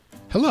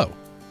Hello,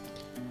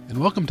 and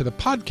welcome to the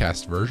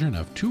podcast version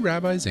of Two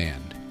Rabbis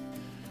and.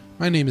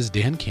 My name is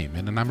Dan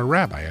Kamen, and I'm a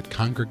rabbi at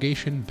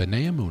Congregation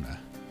B'nai Emunah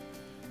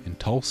in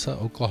Tulsa,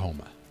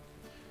 Oklahoma.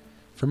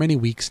 For many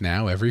weeks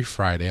now, every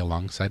Friday,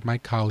 alongside my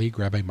colleague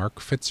Rabbi Mark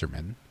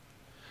Fitzerman,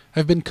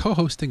 I've been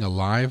co-hosting a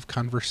live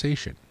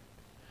conversation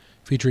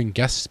featuring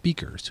guest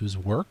speakers whose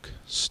work,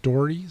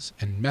 stories,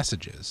 and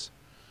messages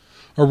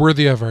are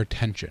worthy of our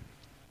attention,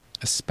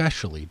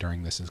 especially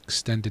during this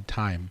extended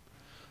time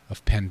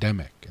of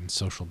pandemic and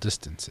social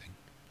distancing.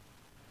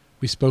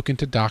 We've spoken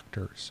to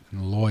doctors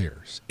and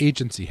lawyers,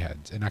 agency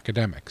heads, and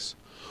academics,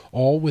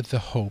 all with the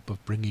hope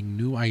of bringing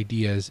new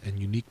ideas and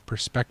unique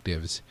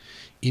perspectives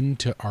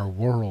into our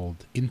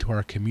world, into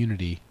our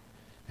community,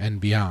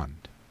 and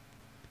beyond.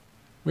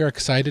 We are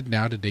excited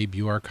now to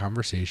debut our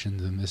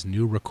conversations in this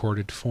new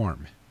recorded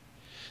form.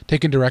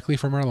 Taken directly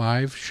from our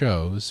live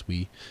shows,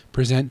 we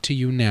present to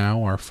you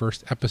now our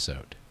first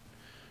episode.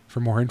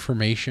 For more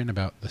information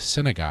about the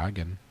synagogue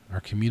and our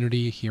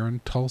community here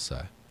in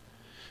Tulsa,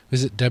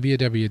 visit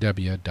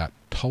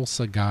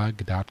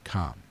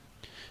www.tulsagog.com.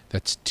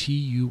 That's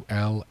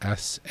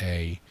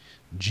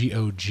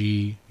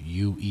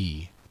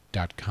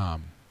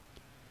TULSAGOGUE.com.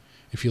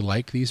 If you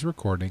like these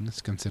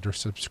recordings, consider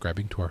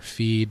subscribing to our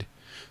feed.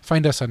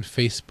 Find us on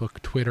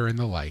Facebook, Twitter, and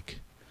the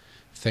like.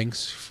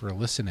 Thanks for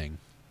listening,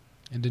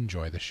 and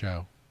enjoy the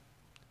show.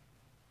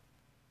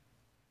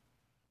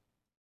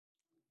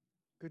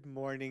 Good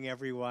morning,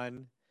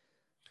 everyone.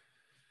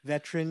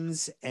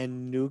 Veterans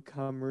and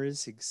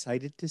newcomers,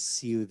 excited to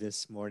see you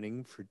this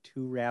morning for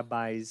Two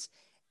Rabbis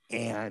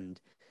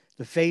and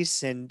the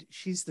face, and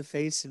she's the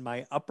face in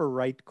my upper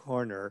right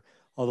corner,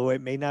 although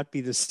it may not be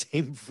the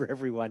same for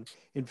everyone.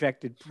 In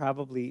fact, it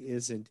probably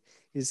isn't,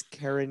 is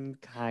Karen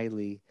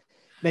Kiley.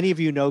 Many of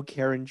you know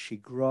Karen. She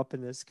grew up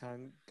in this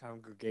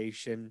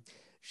congregation.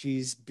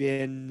 She's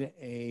been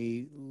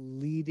a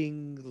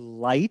leading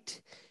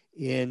light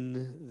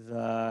in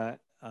the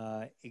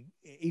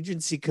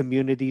agency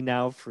community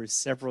now for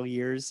several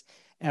years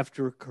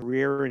after a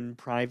career in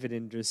private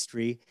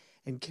industry.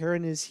 And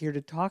Karen is here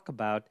to talk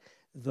about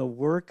the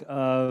work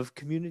of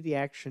Community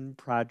Action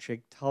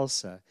Project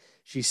Tulsa.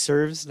 She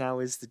serves now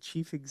as the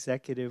Chief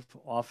Executive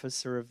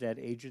Officer of that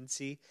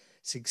agency,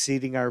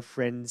 succeeding our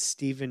friend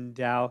Stephen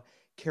Dow.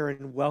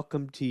 Karen,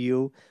 welcome to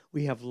you.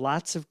 We have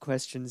lots of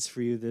questions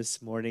for you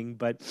this morning,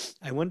 but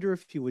I wonder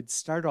if you would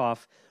start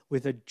off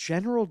with a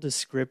general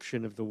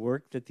description of the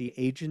work that the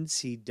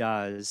agency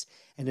does.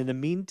 And in the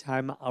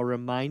meantime, I'll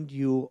remind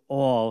you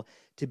all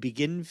to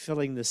begin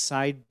filling the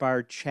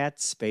sidebar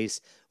chat space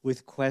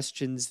with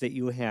questions that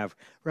you have.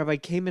 Rabbi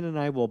Kamen and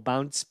I will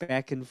bounce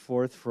back and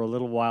forth for a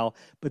little while,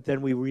 but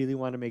then we really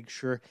want to make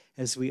sure,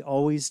 as we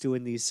always do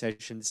in these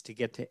sessions, to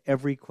get to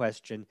every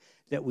question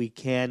that we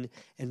can.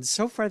 And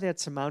so far,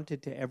 that's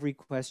amounted to every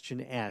question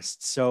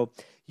asked. So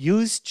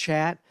use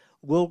chat.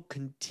 We'll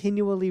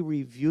continually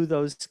review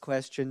those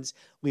questions.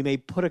 We may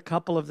put a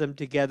couple of them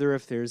together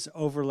if there's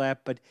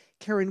overlap. But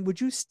Karen, would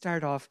you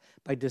start off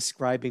by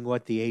describing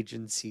what the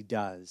agency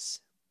does?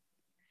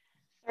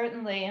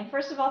 Certainly. And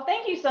first of all,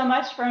 thank you so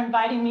much for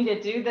inviting me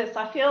to do this.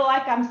 I feel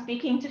like I'm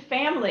speaking to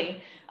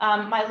family,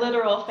 my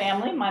literal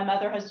family. My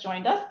mother has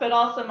joined us, but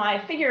also my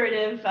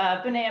figurative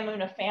B'nai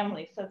Emunah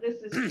family. So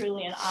this is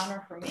truly an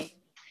honor for me.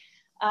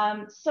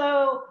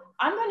 So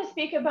I'm going to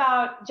speak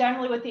about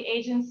generally what the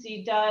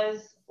agency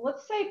does,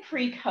 let's say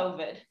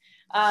pre-COVID.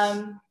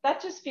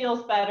 That just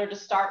feels better to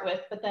start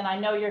with, but then I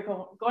know you're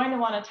going to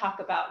want to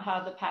talk about how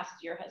the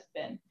past year has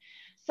been.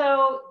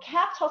 So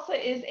CAP Tulsa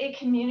is a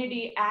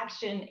community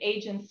action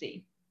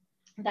agency.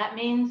 That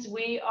means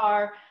we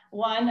are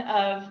one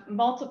of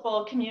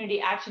multiple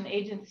community action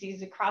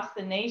agencies across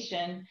the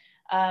nation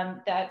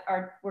that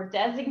were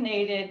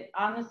designated,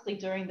 honestly,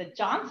 during the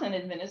Johnson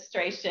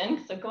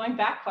administration, so going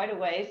back quite a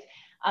ways,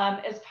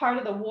 as part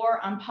of the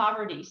War on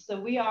Poverty. So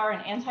we are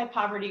an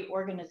anti-poverty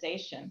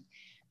organization.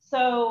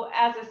 So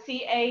as a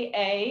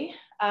CAA,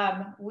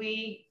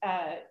 we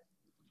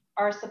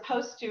are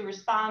supposed to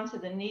respond to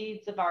the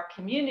needs of our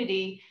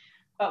community,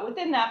 but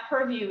within that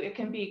purview, it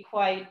can be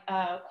quite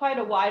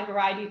a wide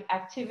variety of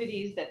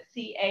activities that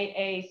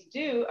CAAs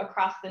do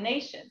across the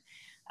nation.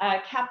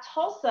 CAP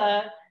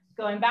Tulsa,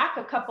 going back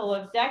a couple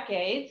of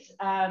decades,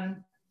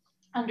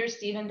 under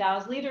Stephen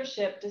Dow's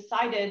leadership,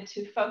 decided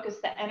to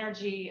focus the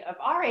energy of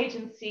our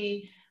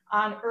agency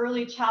on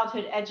early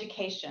childhood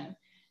education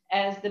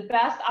as the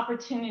best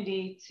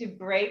opportunity to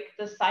break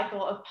the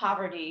cycle of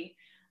poverty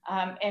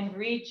and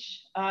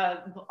reach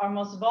our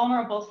most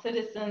vulnerable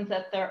citizens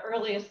at their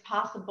earliest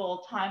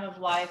possible time of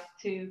life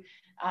to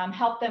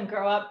help them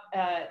grow up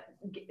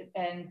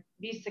and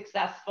be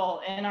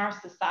successful in our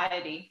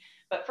society.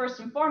 But first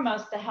and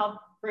foremost, to help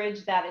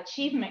bridge that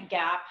achievement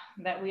gap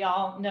that we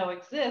all know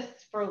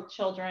exists for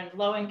children,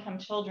 low-income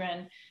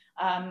children,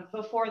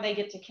 before they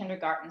get to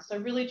kindergarten. So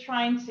really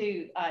trying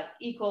to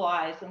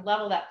equalize and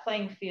level that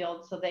playing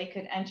field so they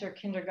could enter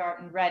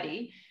kindergarten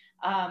ready.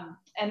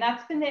 And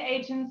that's been the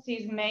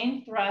agency's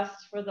main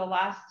thrust for the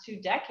last 2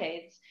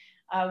 decades.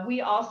 We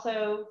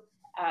also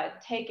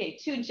take a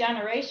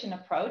two-generation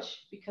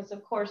approach, because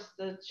of course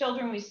the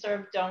children we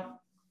serve don't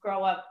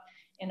grow up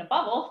in a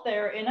bubble.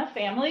 They're in a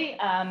family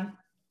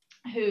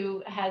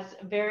who has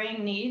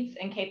varying needs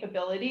and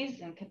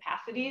capabilities and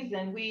capacities,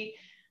 and we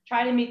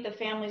try to meet the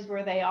families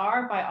where they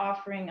are by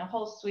offering a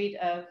whole suite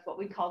of what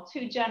we call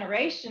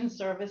two-generation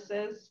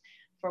services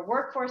for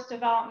workforce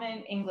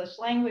development, English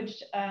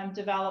language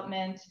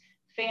development,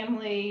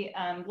 family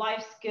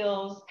life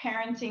skills,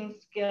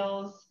 parenting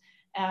skills,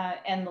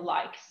 and the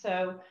like.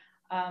 So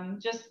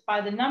just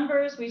by the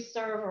numbers, we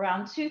serve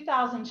around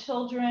 2,000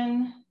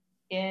 children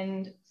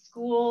in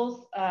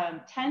schools,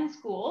 10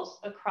 schools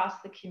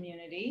across the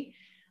community.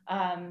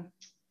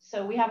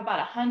 So we have about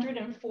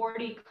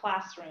 140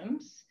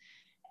 classrooms.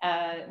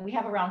 We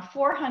have around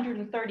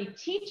 430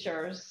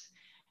 teachers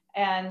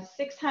and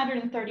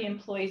 630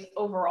 employees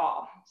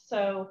overall.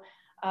 So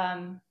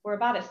we're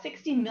about a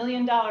 $60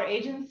 million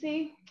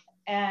agency.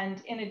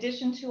 And in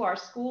addition to our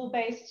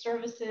school-based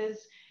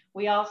services,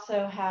 we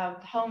also have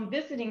home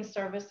visiting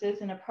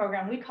services in a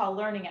program we call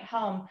Learning at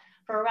Home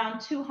for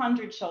around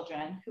 200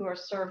 children who are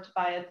served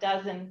by a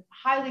dozen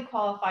highly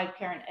qualified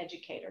parent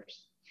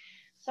educators.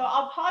 So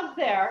I'll pause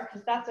there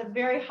because that's a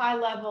very high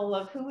level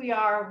of who we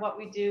are, what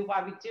we do,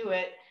 why we do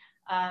it,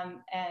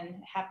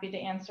 and happy to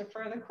answer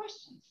further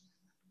questions.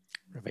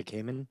 Rabbi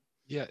Kamen?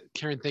 Yeah,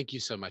 Karen, thank you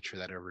so much for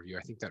that overview.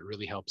 I think that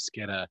really helps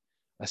get a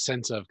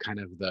sense of kind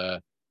of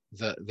the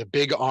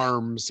big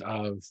arms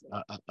of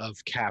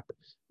CAP.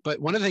 But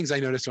one of the things I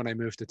noticed when I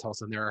moved to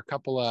Tulsa, and there are a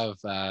couple of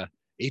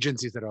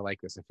agencies that are like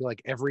this. I feel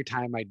like every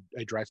time I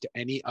drive to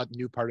any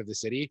new part of the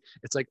city,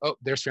 it's like, oh,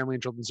 there's Family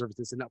and Children's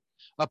Services, and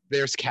up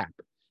there's CAP.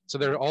 So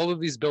there are all of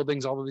these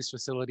buildings, all of these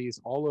facilities,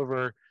 all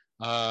over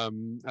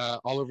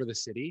the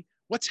city.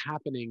 What's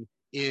happening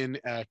in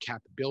a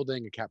CAP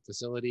building, a CAP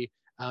facility,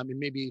 and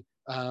maybe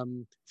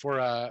for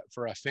a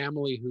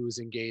family who's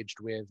engaged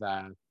with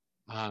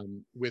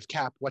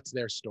CAP, what's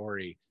their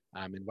story,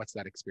 and what's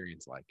that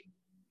experience like?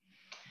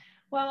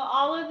 Well,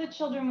 all of the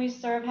children we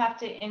serve have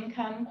to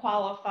income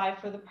qualify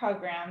for the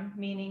program,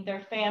 meaning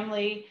their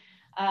family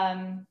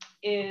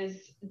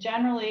is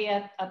generally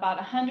at about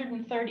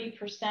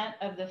 130%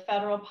 of the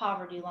federal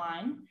poverty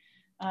line.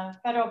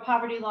 Federal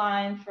poverty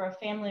line for a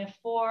family of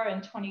 4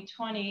 in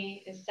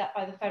 2020 is set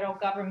by the federal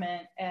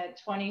government at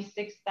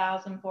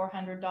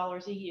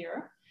 $26,400 a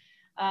year.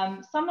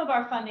 Some of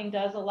our funding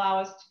does allow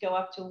us to go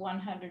up to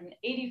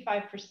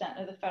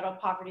 185% of the federal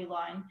poverty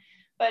line.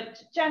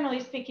 But generally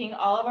speaking,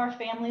 all of our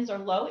families are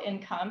low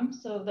income.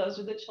 So those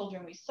are the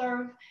children we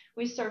serve.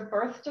 We serve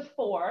birth to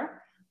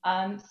 4.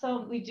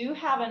 So we do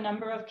have a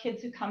number of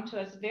kids who come to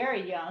us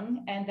very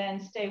young and then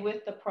stay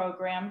with the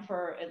program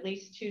for at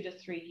least 2 to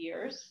 3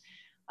 years.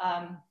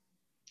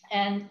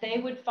 And they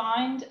would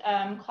find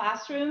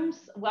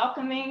classrooms,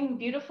 welcoming,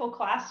 beautiful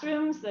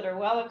classrooms that are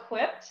well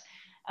equipped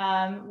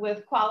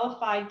with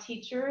qualified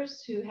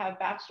teachers who have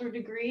bachelor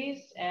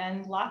degrees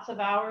and lots of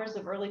hours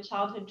of early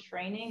childhood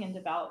training and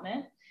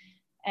development.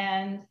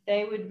 And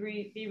they would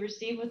be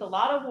received with a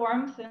lot of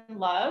warmth and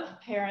love.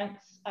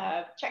 Parents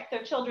check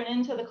their children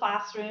into the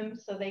classroom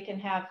so they can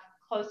have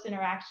close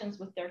interactions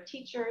with their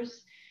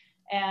teachers.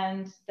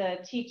 And the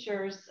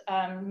teachers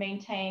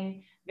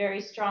maintain very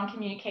strong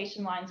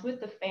communication lines with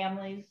the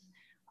families.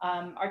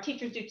 Our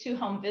teachers do 2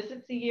 home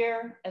visits a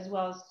year, as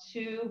well as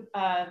 2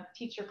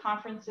 teacher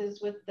conferences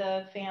with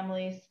the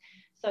families.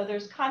 So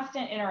there's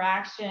constant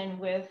interaction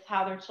with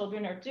how their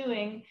children are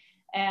doing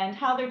and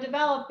how they're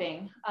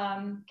developing.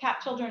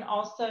 CAP children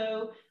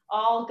also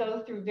all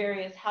go through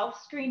various health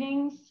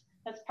screenings.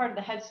 That's part of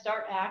the Head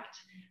Start Act.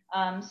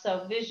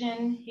 So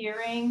vision,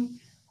 hearing,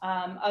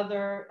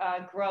 other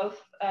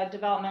growth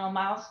developmental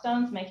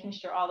milestones, making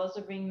sure all those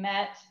are being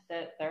met,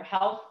 that their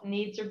health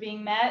needs are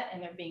being met,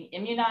 and they're being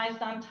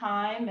immunized on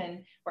time,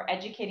 and we're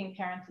educating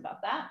parents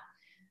about that.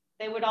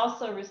 They would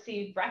also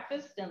receive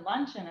breakfast and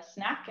lunch and a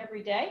snack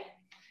every day.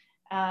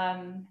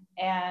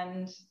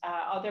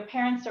 Their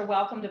parents are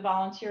welcome to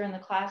volunteer in the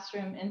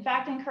classroom, in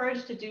fact,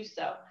 encouraged to do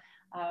so.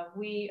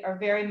 We are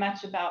very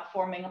much about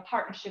forming a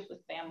partnership with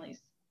families.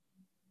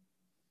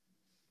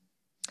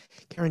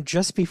 Karen,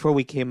 just before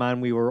we came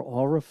on, we were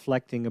all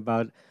reflecting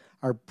about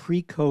our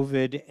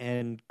pre-COVID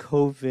and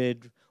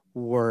COVID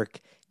work.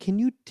 Can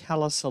you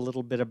tell us a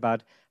little bit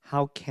about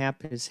how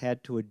CAP has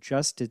had to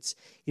adjust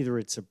either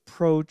its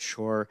approach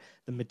or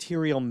the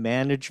material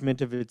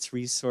management of its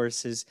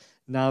resources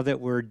now that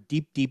we're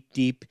deep, deep,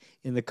 deep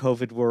in the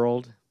COVID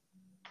world?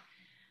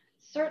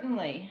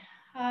 Certainly.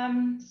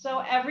 So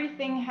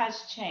everything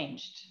has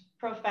changed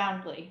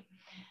profoundly.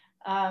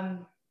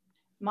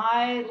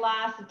 My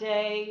last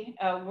day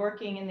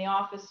working in the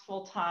office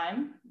full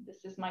time,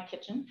 this is my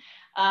kitchen,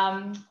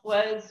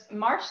 was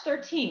March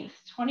 13th,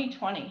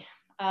 2020,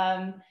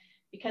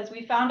 because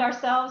we found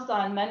ourselves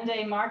on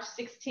Monday, March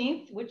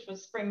 16th, which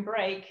was spring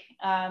break,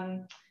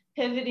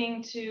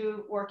 pivoting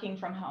to working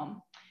from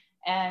home.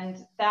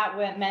 And that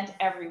meant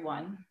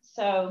everyone.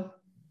 So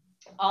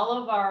all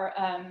of our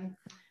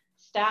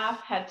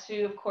staff had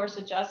to, of course,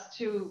 adjust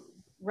to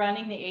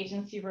running the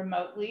agency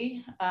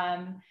remotely.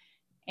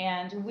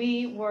 And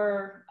we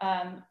were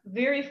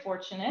very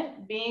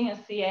fortunate, being a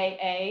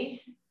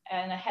CAA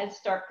and a Head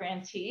Start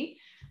grantee,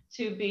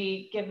 to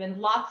be given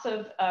lots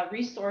of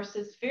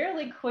resources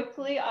fairly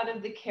quickly out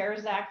of the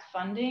CARES Act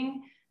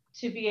funding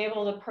to be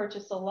able to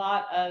purchase a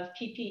lot of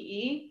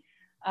PPE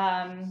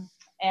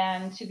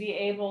and to be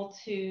able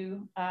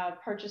to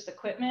purchase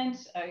equipment,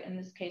 in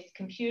this case,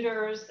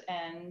 computers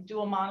and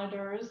dual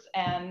monitors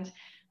and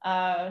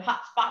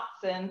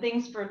hotspots and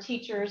things for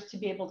teachers to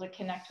be able to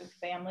connect with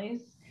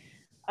families.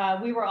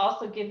 We were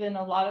also given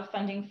a lot of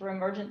funding for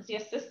emergency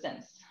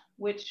assistance,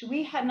 which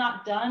we had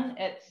not done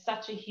at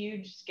such a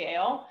huge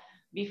scale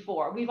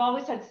before. We've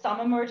always had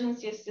some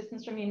emergency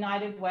assistance from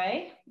United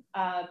Way,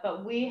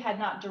 but we had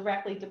not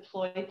directly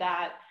deployed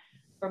that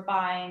for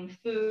buying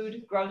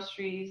food,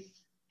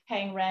 groceries,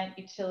 paying rent,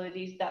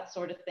 utilities, that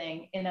sort of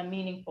thing in a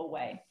meaningful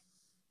way.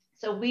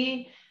 So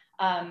we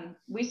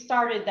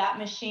started that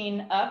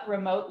machine up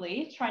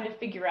remotely, trying to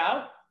figure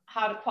out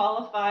how to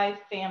qualify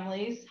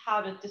families, how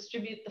to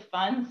distribute the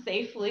funds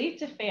safely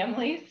to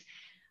families.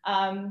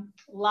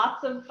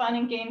 Lots of fun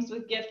and games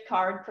with gift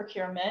card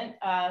procurement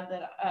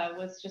that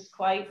was just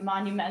quite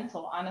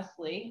monumental,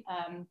 honestly.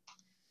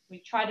 We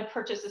try to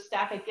purchase a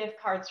stack of gift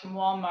cards from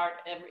Walmart.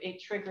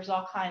 It triggers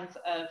all kinds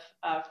of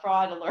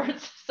fraud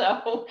alerts.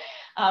 So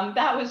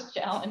that was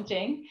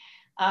challenging.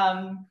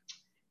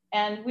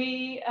 And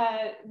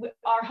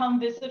our home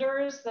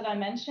visitors that I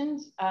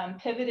mentioned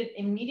pivoted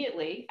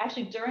immediately,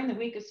 actually during the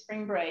week of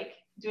spring break,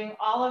 doing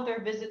all of their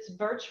visits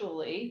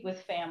virtually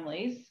with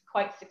families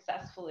quite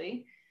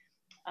successfully.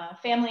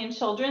 Family and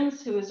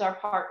Children's, who is our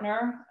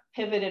partner,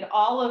 pivoted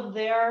all of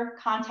their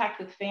contact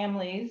with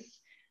families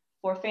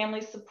for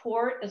family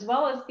support as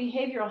well as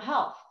behavioral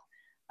health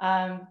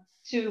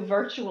to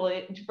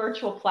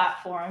virtual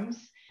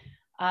platforms.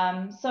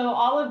 So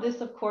all of this,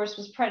 of course,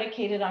 was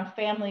predicated on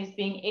families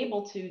being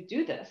able to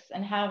do this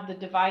and have the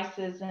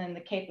devices and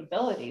the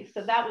capabilities.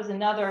 So that was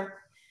another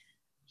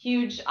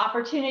huge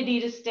opportunity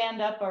to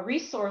stand up a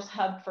resource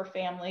hub for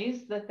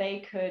families that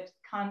they could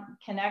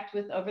connect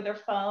with over their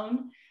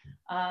phone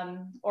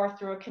or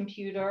through a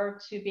computer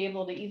to be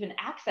able to even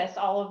access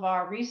all of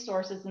our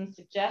resources and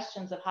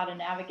suggestions of how to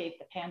navigate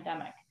the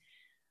pandemic.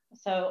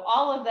 So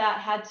all of that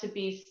had to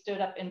be stood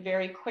up in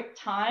very quick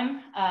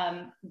time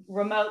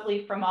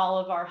remotely from all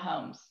of our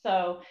homes.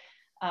 So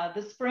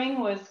the spring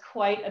was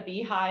quite a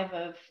beehive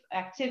of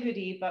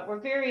activity, but we're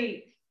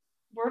very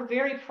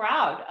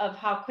proud of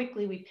how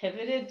quickly we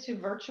pivoted to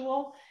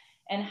virtual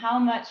and how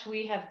much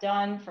we have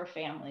done for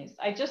families.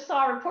 I just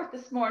saw a report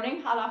this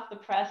morning, hot off the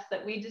press,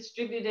 that we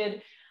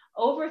distributed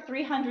over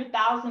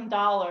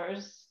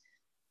 $300,000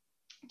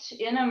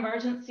 in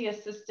emergency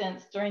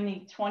assistance during the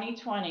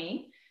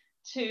 2020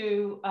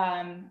 to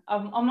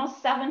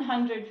almost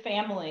 700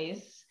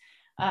 families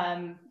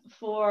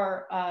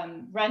for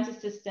rent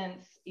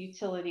assistance,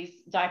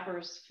 utilities,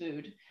 diapers,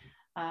 food.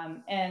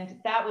 And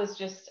that was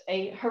just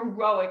a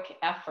heroic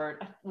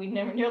effort. We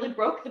nearly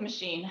broke the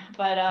machine,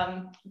 but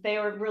they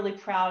were really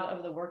proud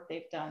of the work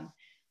they've done.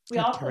 We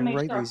also made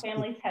sure our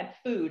families had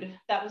food.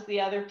 That was the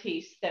other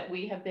piece that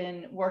we have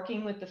been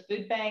working with the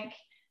food bank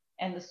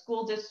and the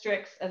school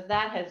districts as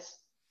that has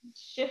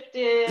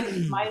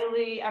shifted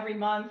mightily every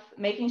month,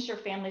 making sure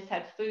families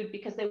had food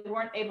because they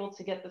weren't able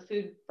to get the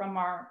food from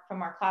our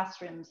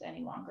classrooms any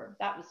longer.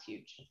 That was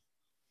huge.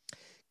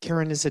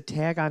 Karen, as a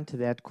tag onto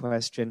that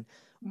question,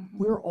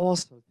 we're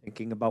also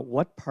thinking about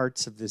what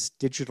parts of this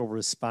digital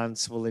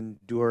response will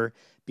endure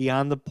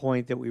beyond the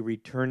point that we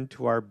return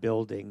to our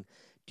building.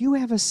 Do you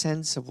have a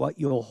sense of what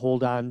you'll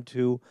hold on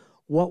to,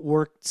 what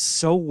worked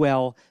so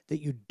well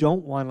that you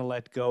don't want to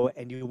let go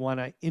and you want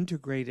to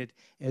integrate it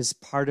as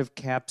part of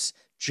CAP's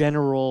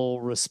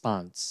general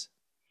response?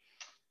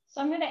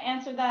 So I'm going to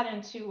answer that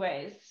in two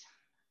ways.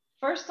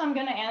 First, I'm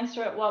going to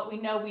answer it what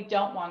we know we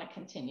don't want to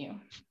continue.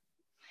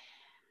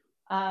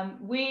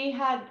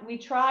 We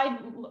tried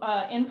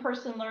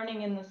in-person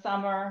learning in the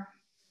summer.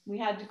 We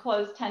had to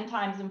close 10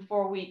 times in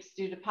 4 weeks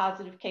due to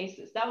positive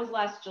cases. That was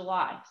last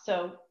July.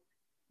 So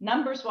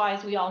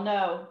numbers-wise, we all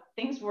know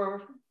things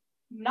were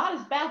not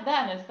as bad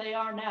then as they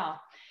are now.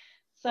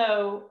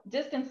 So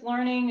distance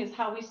learning is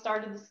how we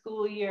started the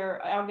school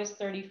year, August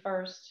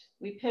 31st.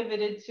 We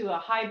pivoted to a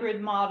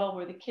hybrid model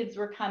where the kids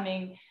were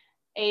coming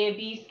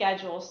A-B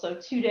schedule. So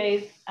 2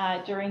 days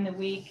during the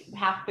week,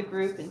 half the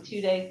group, and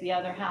 2 days the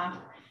other half.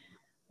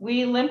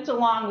 We limped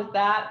along with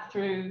that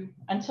through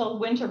until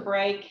winter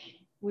break.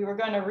 We were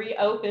going to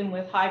reopen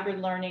with hybrid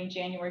learning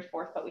January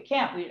 4th, but we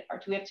can't. We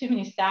have too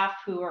many staff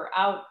who are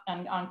out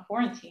on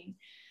quarantine.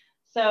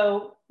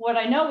 So what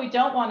I know we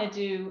don't want to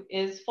do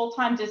is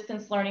full-time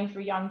distance learning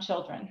for young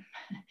children.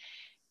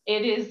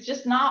 It is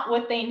just not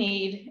what they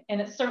need,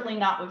 and it's certainly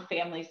not what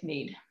families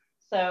need.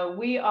 So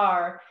we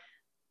are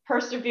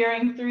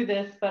persevering through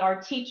this, but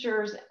our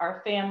teachers,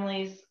 our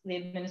families, the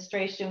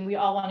administration, we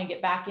all want to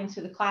get back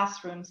into the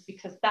classrooms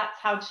because that's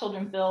how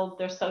children build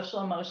their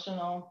social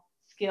emotional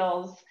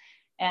skills.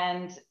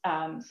 And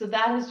so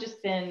that has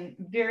just been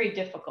very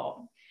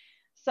difficult.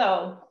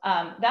 So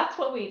that's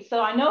what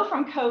so I know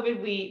from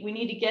COVID, we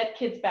need to get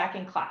kids back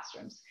in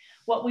classrooms.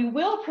 What we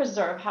will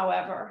preserve,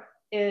 however,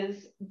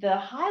 is the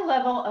high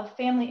level of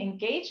family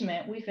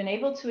engagement we've been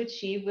able to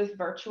achieve with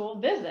virtual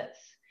visits.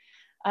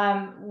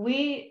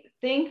 We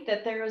think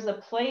that there is a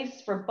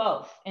place for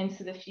both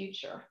into the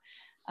future,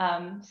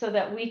 so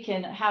that we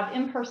can have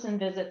in-person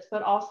visits,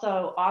 but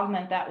also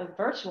augment that with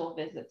virtual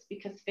visits,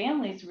 because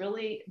families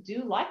really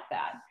do like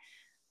that.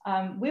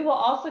 We will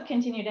also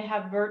continue to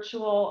have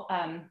virtual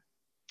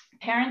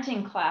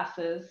parenting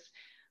classes.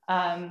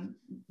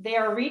 They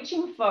are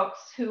reaching folks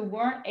who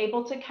weren't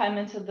able to come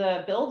into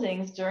the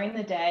buildings during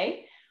the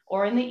day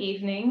or in the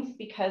evenings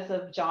because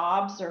of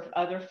jobs or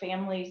other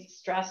family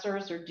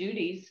stressors or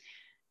duties.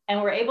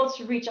 And we're able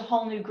to reach a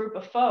whole new group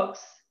of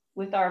folks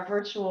with our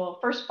virtual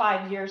first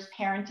 5 years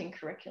parenting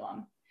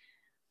curriculum.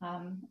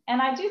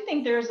 And I do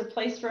think there is a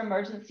place for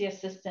emergency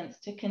assistance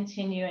to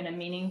continue in a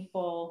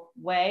meaningful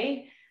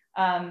way.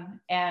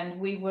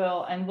 And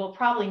will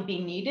probably be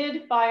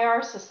needed by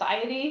our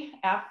society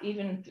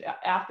even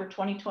after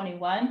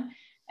 2021.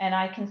 And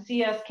I can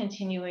see us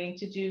continuing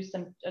to do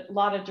a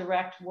lot of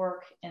direct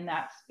work in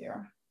that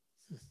sphere.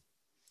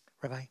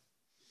 Rabbi?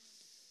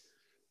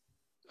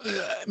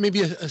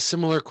 Maybe a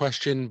similar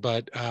question,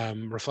 but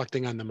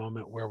reflecting on the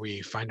moment where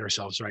we find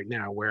ourselves right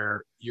now,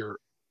 where your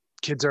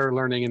kids are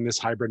learning in this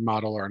hybrid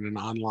model or in an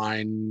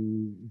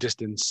online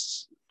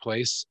distance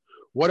place.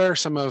 What are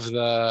some of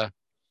the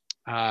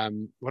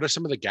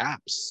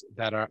gaps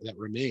that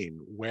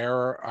remain?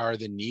 Where are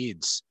the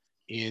needs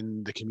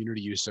in the community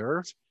you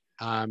serve,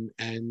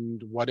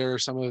 and what are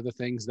some of the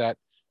things that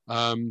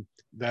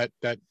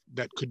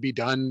could be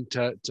done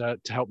to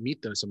help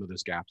meet some of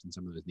those gaps and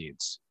some of those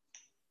needs?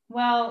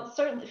 Well,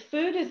 certainly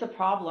food is a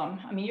problem.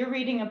 I mean, you're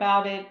reading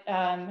about it,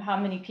 how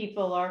many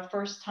people are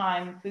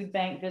first-time food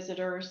bank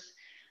visitors.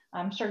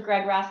 I'm sure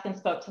Greg Raskin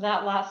spoke to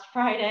that last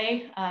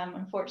Friday.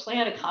 Unfortunately,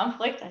 I had a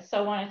conflict. I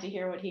so wanted to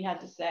hear what he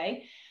had to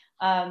say.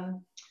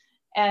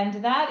 And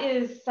that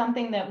is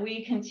something that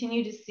we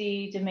continue to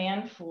see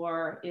demand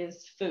for,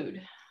 is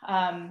food.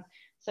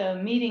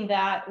 So meeting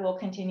that will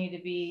continue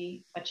to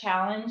be a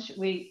challenge.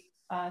 We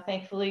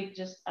thankfully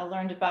I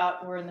learned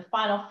about, we're in the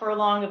final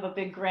furlong of a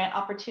big grant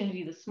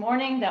opportunity this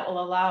morning that will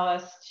allow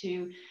us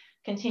to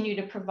continue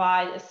to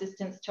provide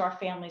assistance to our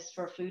families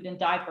for food and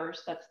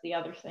diapers. That's the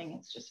other thing.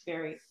 It's just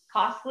very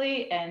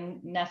costly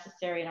and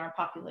necessary in our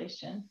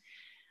population.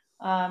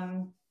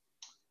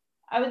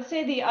 I would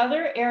say the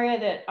other area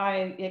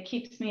that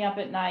keeps me up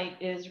at night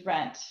is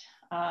rent,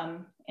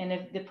 and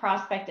the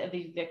prospect of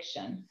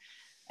eviction.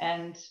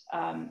 And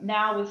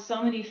now with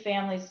so many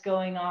families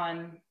going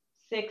on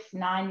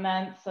 6-9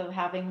 months of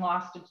having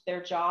lost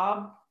their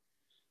job,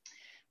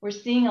 we're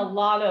seeing a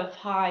lot of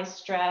high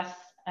stress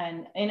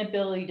and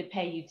inability to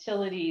pay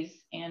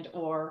utilities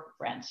and/or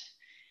rent.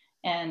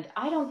 And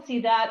I don't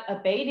see that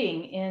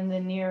abating in the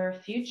near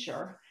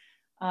future.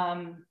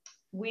 I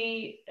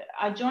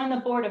joined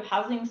the board of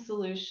Housing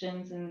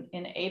Solutions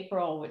in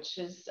April, which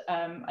is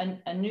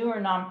a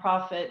newer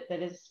nonprofit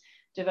that is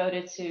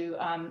devoted to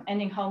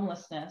ending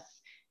homelessness.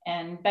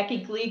 And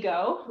Becky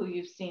Gligo, who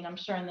you've seen, I'm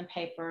sure, in the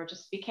paper,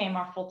 just became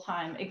our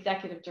full-time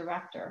executive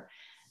director.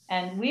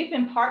 And we've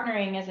been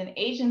partnering as an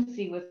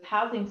agency with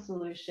Housing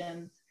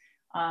Solutions.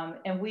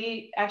 And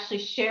we actually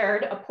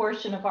shared a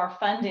portion of our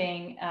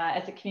funding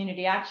as a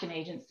community action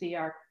agency,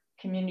 our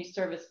Community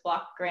Service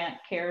Block Grant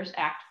CARES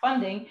Act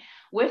funding,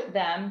 with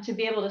them to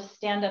be able to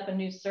stand up a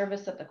new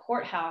service at the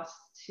courthouse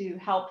to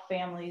help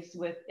families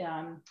with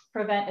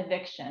prevent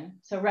eviction.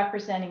 So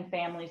representing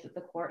families at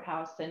the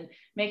courthouse and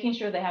making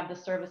sure they have the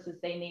services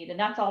they need. And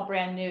that's all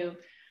brand new.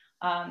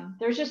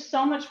 There's just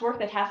so much work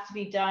that has to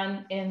be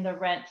done in the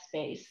rent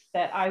space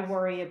that I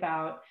worry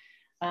about,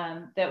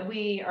 that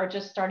we are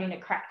just starting to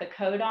crack the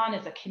code on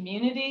as a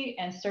community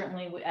and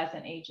certainly as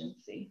an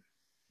agency.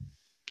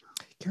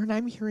 Karen,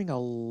 I'm hearing a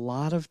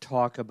lot of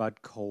talk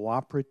about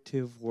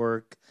cooperative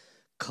work,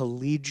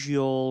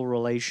 collegial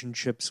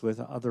relationships with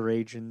other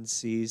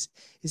agencies.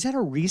 Is that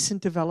a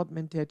recent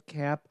development at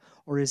CAP,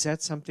 or is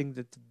that something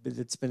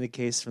that's been the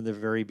case from the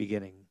very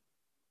beginning?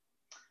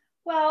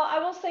 Well, I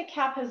will say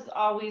CAP has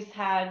always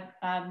had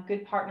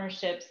good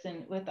partnerships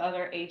with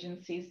other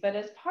agencies, but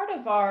as part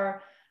of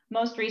our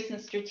most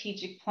recent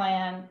strategic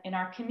plan in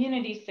our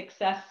community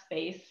success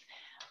space,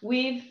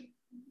 we've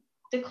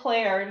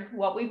declared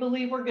what we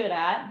believe we're good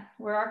at,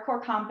 where our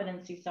core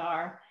competencies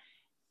are,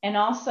 and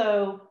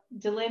also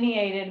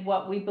delineated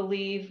what we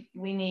believe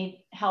we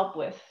need help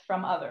with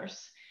from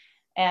others.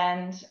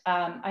 And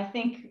I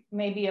think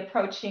maybe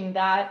approaching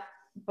that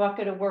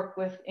bucket of work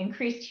with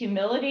increased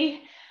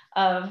humility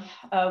of,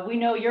 we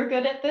know you're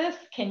good at this,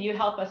 can you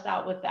help us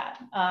out with that?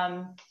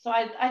 So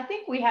I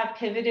think we have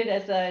pivoted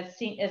as a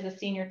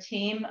senior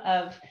team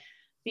of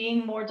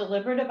being more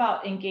deliberate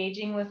about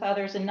engaging with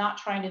others and not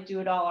trying to do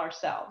it all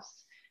ourselves.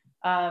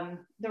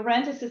 The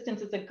rent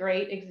assistance is a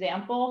great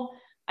example.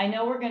 I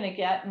know we're going to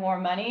get more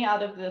money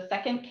out of the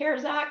second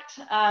CARES Act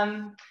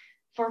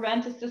for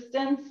rent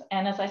assistance.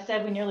 And as I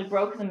said, we nearly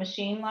broke the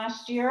machine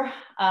last year.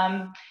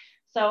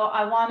 So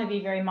I want to be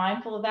very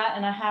mindful of that.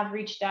 And I have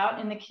reached out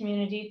in the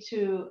community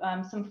to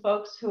some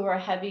folks who are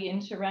heavy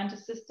into rent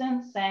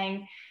assistance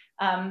saying,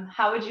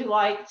 how would you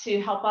like to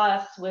help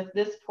us with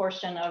this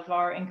portion of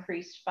our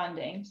increased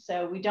funding?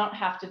 So we don't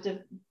have to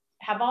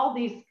have all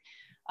these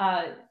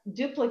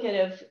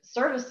duplicative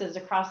services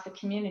across the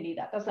community.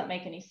 That doesn't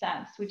make any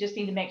sense. We just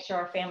need to make sure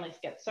our families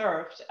get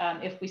served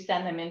if we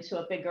send them into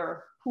a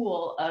bigger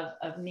pool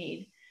of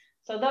need.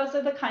 So those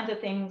are the kinds of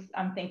things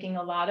I'm thinking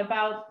a lot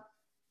about.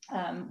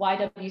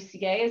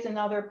 YWCA is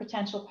another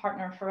potential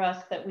partner for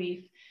us that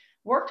we've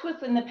worked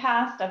with in the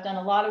past. I've done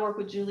a lot of work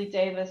with Julie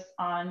Davis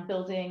on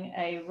building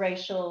a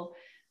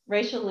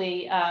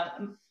racially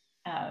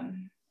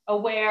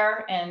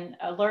aware and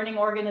a learning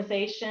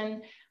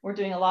organization. We're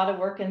doing a lot of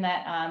work in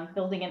that,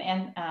 building an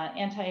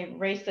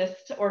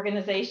anti-racist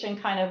organization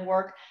kind of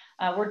work.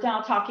 We're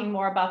now talking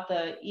more about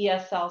the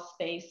ESL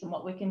space and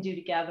what we can do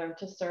together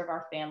to serve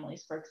our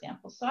families, for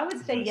example. So I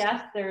would say,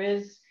 yes, there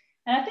is.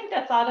 And I think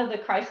that's out of the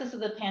crisis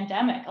of the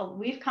pandemic.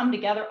 We've come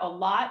together a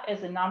lot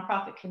as a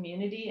nonprofit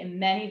community in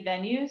many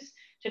venues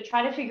to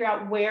try to figure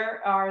out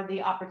where are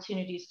the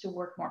opportunities to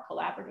work more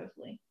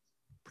collaboratively.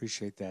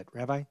 Appreciate that.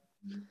 Rabbi?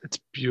 It's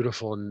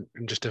beautiful and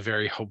just a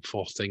very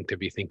hopeful thing to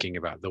be thinking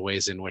about, the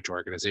ways in which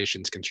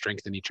organizations can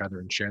strengthen each other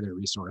and share their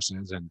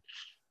resources and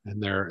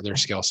their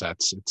skill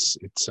sets.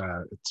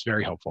 It's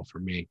very helpful for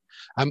me.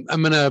 I'm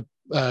gonna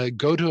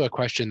go to a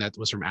question that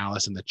was from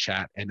Alice in the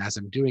chat, and as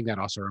I'm doing that,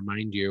 also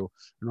remind you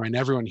and remind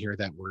everyone here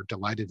that we're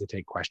delighted to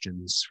take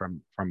questions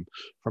from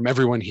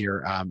everyone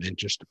here, and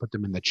just to put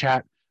them in the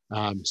chat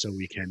so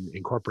we can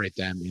incorporate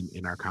them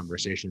in our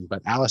conversation.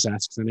 But Alice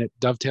asks, and it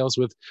dovetails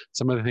with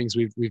some of the things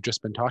we've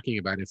just been talking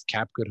about, if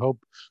CAP could hope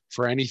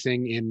for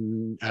anything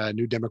in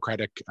New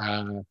Democratic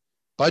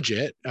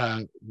budget,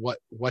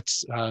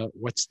 what's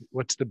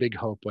the big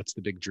hope? What's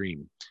the big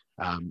dream?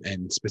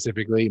 And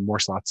specifically, more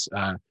slots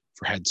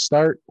for Head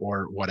Start,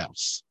 or what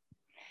else?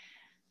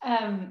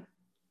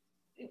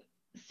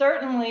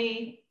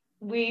 Certainly,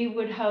 we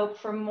would hope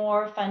for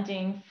more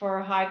funding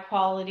for high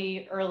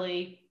quality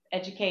early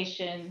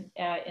education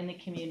in the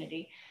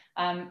community.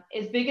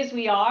 As big as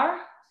we are,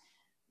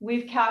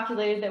 we've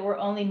calculated that we're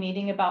only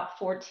meeting about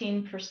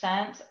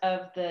 14%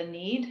 of the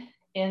need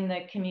in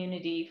the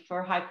community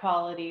for high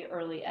quality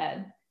early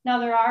ed. Now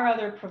there are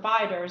other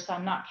providers.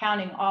 I'm not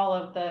counting all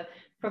of the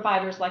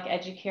providers like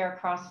Educare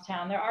across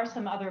town. There are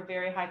some other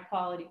very high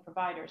quality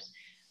providers,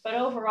 but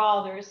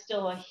overall there is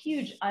still a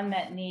huge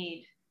unmet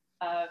need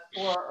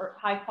for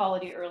high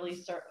quality early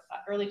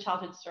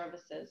childhood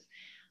services.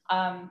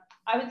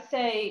 I would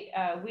say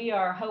we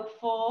are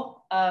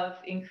hopeful of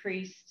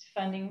increased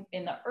funding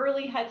in the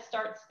early Head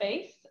Start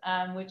space,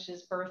 which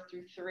is birth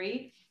through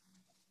 3.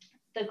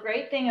 The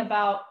great thing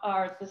about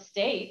the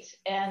state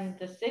and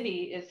the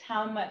city is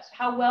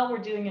how well we're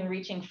doing in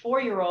reaching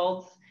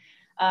 4-year-olds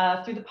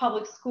through the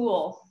public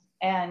schools.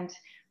 And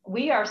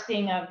we are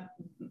seeing a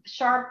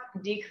sharp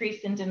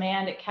decrease in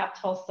demand at CAP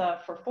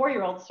Tulsa for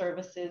 4-year-old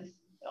services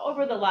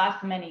over the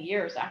last many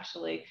years,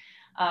 actually.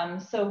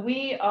 So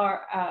we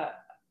are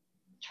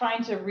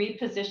trying to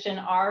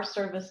reposition our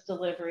service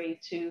delivery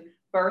to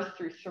birth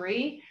through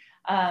 3.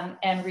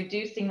 And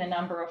reducing the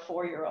number of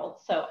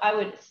 4-year-olds. So I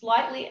would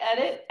slightly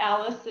edit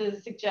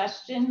Alice's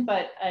suggestion,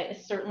 but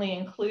certainly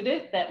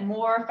included that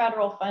more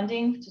federal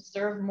funding to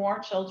serve more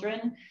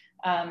children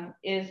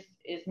is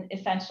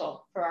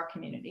essential for our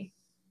community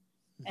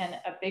and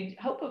a big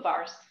hope of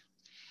ours.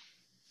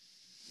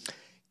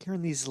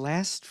 Karen, these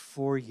last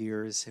 4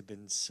 years have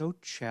been so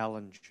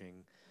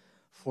challenging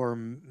for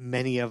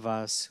many of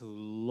us who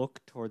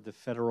look toward the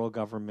federal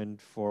government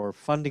for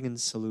funding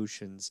and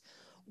solutions.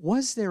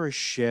 Was there a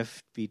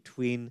shift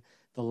between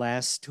the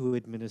last 2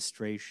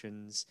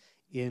 administrations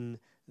in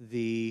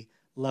the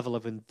level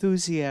of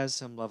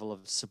enthusiasm, level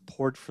of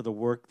support for the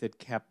work that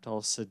CAP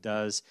Tulsa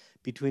does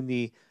between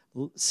the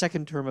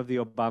second term of the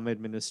Obama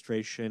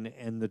administration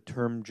and the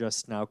term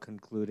just now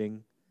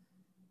concluding?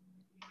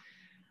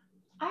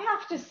 I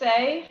have to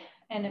say,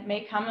 and it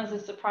may come as a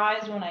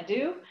surprise when I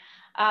do,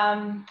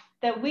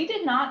 that we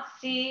did not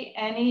see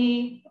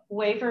any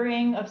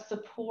wavering of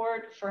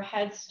support for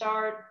Head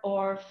Start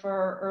or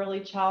for early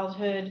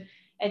childhood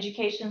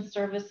education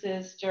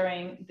services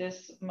during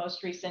this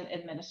most recent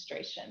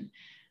administration.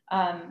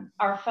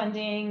 Our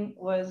funding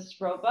was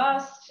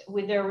robust.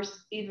 There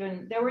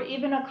were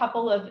even a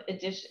couple of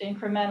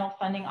incremental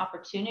funding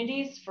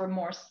opportunities for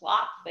more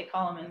slots. They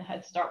call them in the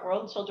Head Start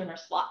world, children are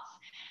slots.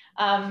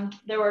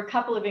 There were a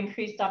couple of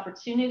increased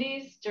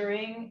opportunities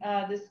during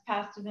this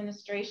past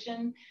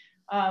administration.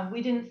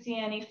 We didn't see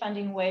any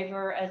funding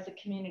waiver as a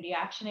community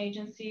action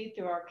agency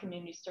through our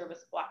community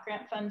service block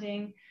grant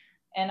funding.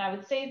 And I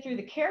would say through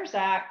the CARES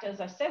Act,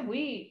 as I said,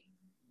 we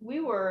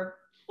were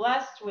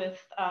blessed with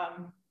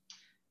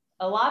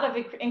a lot of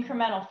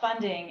incremental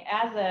funding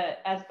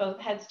as both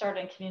Head Start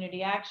and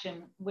community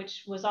action,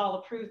 which was all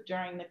approved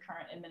during the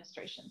current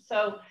administration.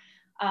 So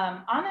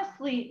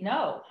honestly,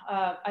 no.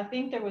 I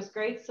think there was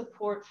great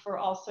support for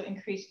also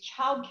increased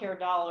childcare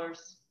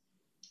dollars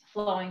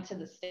flowing to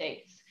the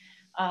states.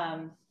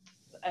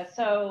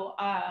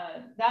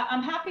 That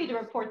I'm happy to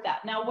report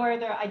that. Now,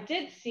 where I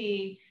did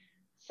see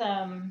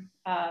some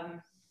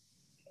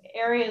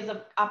areas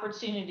of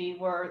opportunity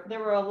where there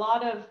were a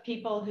lot of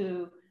people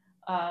who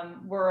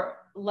were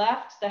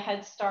left the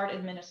Head Start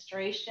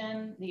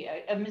administration, the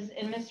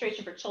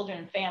administration for children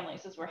and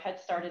families is where Head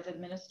Start is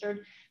administered.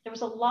 There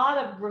was a lot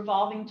of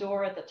revolving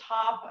door at the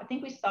top. I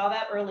think we saw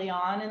that early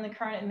on in the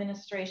current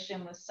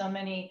administration with so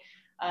many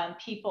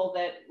people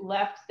that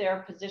left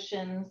their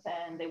positions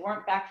and they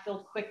weren't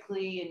backfilled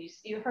quickly. And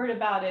you heard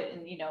about it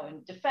in,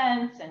 in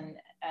defense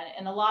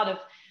and a lot of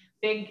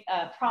big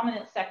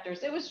prominent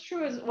sectors. It was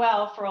true as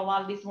well for a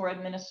lot of these more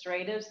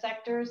administrative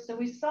sectors. So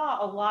we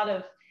saw a lot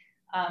of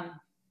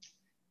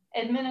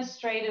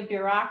administrative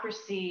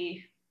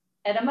bureaucracy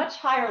at a much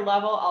higher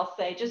level, I'll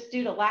say, just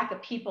due to lack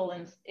of people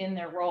in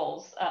their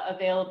roles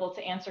available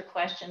to answer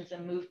questions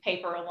and move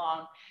paper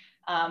along.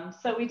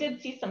 So we did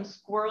see some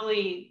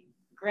squirrely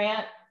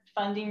grant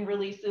funding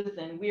releases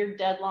and weird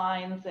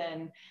deadlines,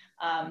 and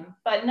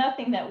but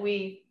nothing that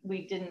we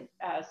didn't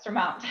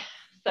surmount.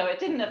 So it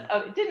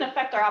didn't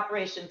affect our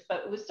operations,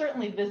 but it was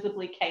certainly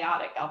visibly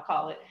chaotic, I'll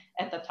call it,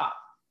 at the top.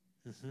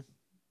 Mm-hmm.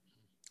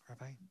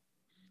 Rabbi?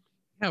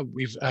 Yeah,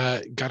 we've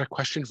got a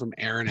question from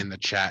Aaron in the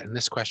chat, and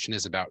this question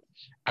is about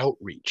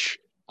outreach.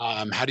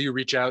 How do you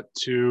reach out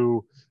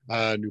to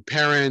new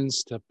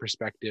parents, to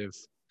prospective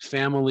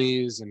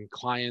families and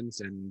clients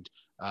and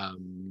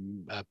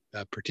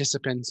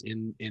participants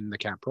in the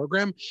CAP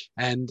program?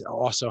 And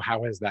also,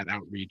 how has that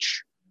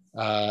outreach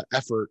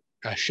effort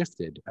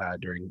shifted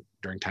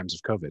during times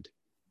of COVID?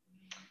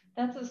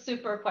 That's a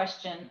super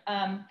question.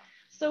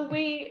 So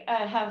we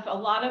have a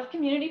lot of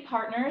community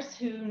partners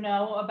who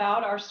know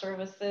about our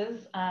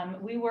services.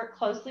 We work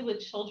closely with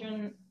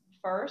Children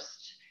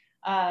First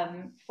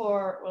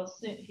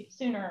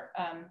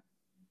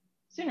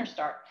Sooner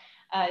Start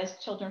is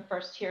Children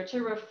First here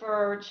to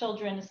refer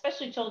children,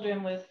 especially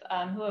children with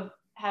who have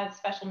had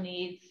special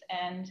needs,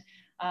 and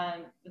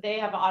they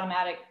have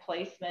automatic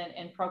placement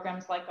in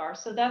programs like ours.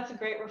 So that's a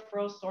great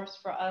referral source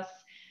for us.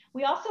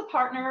 We also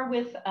partner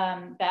with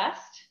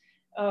BEST,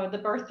 the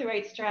Birth Through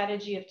 8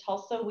 Strategy of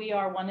Tulsa. We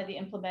are one of the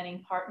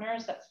implementing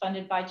partners that's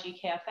funded by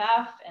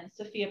GKFF, and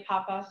Sophia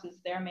Papas is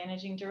their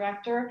managing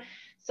director.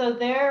 So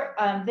they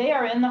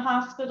are in the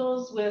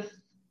hospitals with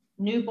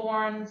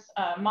newborns,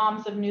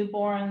 moms of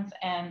newborns,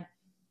 and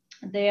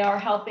they are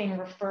helping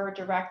refer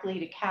directly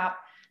to CAP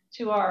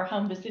to our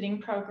home visiting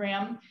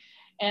program.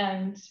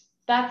 And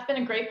that's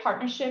been a great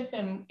partnership,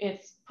 and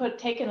it's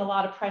taken a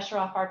lot of pressure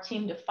off our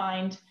team to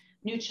find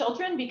new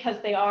children, because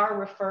they are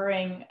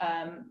referring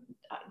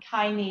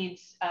high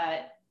needs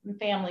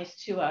families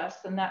to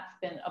us, and that's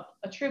been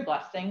a true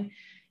blessing.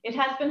 It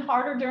has been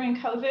harder during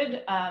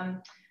COVID.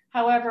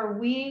 However,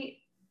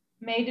 we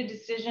made a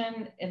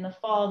decision in the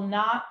fall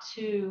not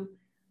to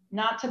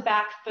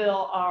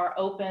backfill our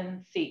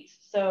open seats.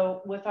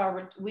 So we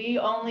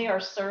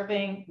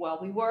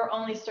were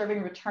only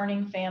serving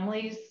returning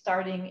families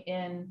starting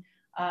in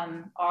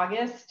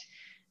August.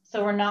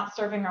 So we're not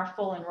serving our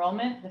full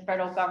enrollment. The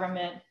federal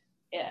government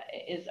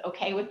is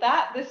okay with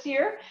that this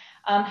year.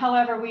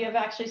 However, we have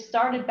actually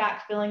started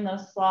backfilling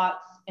those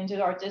slots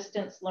into our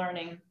distance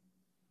learning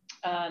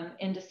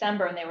in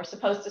December, and they were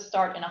supposed to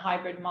start in a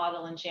hybrid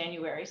model in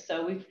January.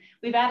 So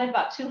we've added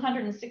about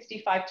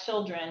 265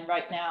 children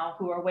right now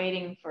who are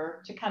waiting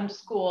to come to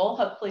school,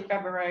 hopefully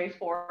February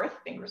 4th,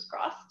 fingers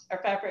crossed, or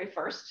February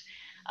 1st.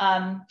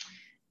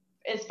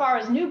 As far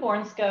as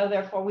newborns go,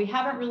 therefore, we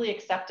haven't really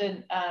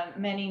accepted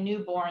many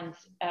newborns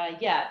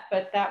yet,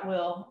 but that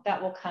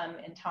will come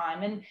in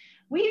time. And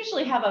we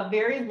usually have a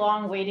very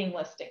long waiting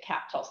list at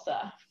CAP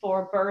Tulsa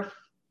for birth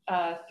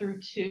through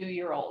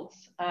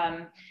 2-year-olds.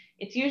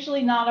 It's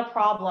usually not a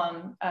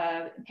problem.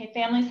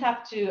 Families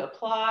have to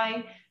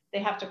apply. They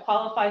have to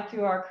qualify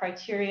through our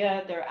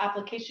criteria. Their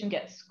application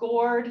gets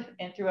scored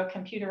and through a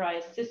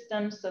computerized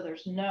system, so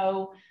there's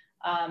no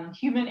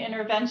human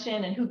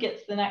intervention and who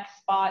gets the next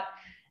spot.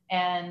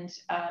 And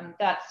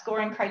that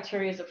scoring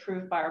criteria is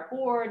approved by our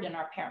board and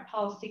our Parent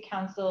Policy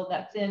Council.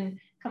 That's in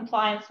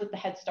compliance with the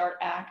Head Start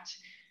Act.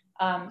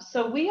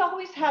 So we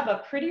always have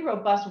a pretty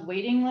robust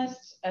waiting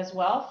list as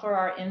well for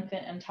our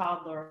infant and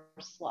toddler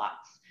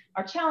slots.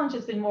 Our challenge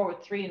has been more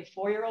with 3- and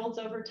 4-year-olds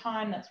over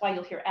time. That's why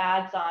you'll hear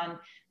ads on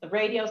the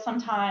radio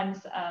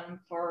sometimes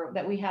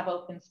that we have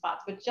open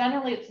spots, but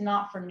generally it's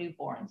not for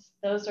newborns.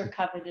 Those are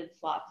coveted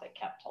slots at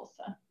CAP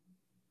Tulsa.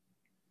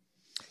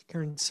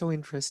 Karen, so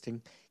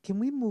interesting. Can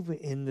we move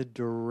in the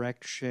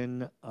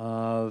direction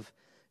of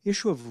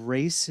issue of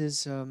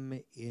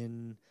racism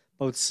in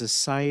both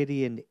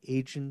society and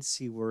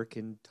agency work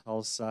in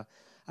Tulsa?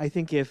 I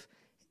think if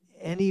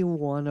any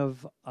one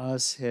of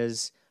us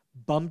has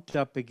bumped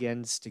up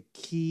against a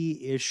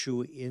key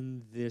issue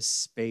in this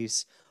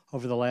space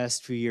over the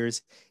last few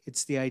years,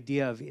 it's the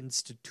idea of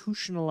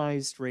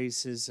institutionalized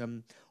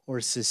racism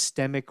or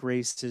systemic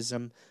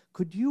racism.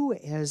 Could you,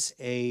 as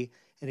an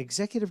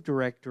executive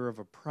director of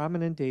a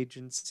prominent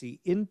agency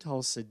in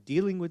Tulsa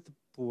dealing with the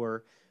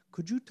poor,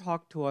 could you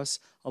talk to us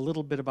a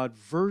little bit about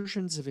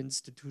versions of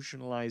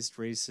institutionalized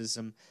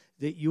racism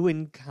that you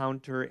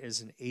encounter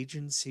as an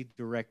agency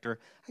director?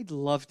 I'd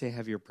love to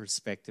have your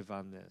perspective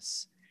on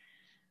this.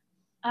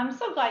 I'm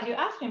so glad you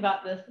asked me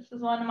about this. This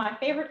is one of my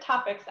favorite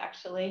topics,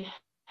 actually.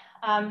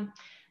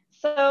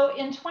 So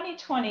in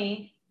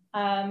 2020,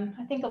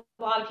 I think a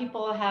lot of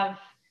people have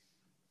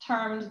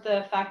termed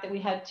the fact that we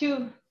had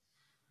two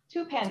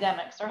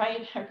pandemics, right?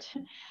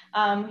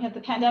 We had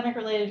the pandemic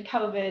related to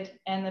COVID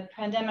and the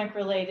pandemic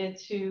related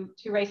to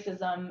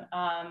racism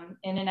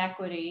and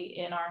inequity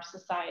in our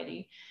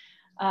society.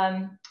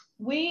 CAP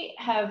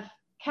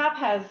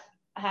has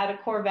had a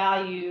core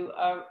value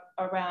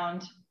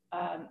around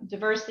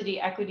diversity,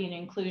 equity, and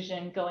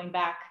inclusion going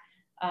back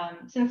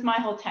since my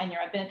whole tenure.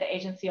 I've been at the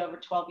agency over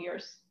 12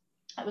 years.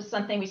 That was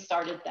something we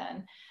started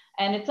then.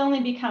 And it's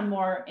only become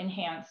more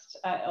enhanced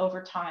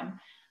over time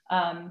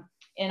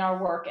in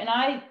our work. And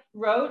I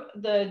wrote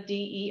the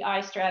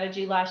DEI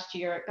strategy last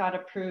year. It got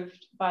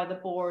approved by the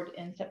board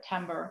in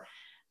September.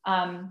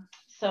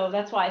 So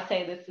that's why I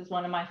say this is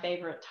one of my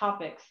favorite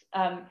topics.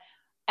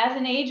 As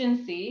an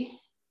agency,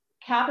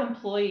 CAP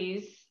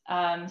employees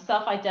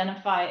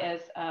self-identify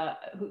as,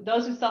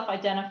 those who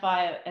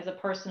self-identify as a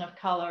person of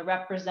color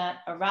represent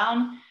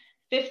around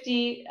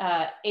 58%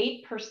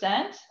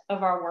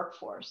 of our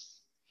workforce.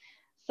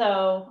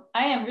 So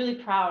I am really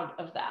proud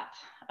of that.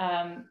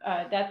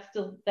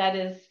 That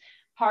is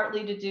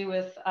partly to do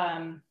with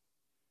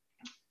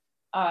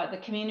the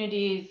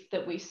communities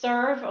that we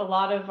serve. A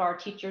lot of our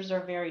teachers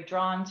are very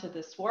drawn to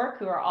this work,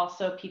 who are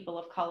also people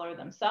of color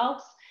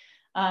themselves.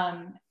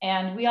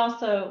 And we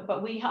also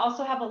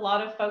have a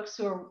lot of folks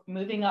who are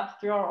moving up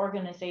through our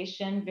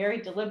organization,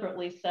 very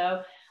deliberately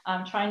so,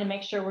 trying to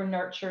make sure we're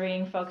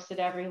nurturing folks at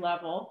every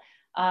level.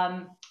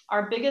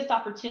 Our biggest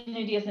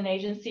opportunity as an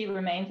agency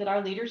remains at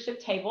our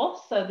leadership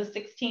table. So the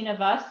 16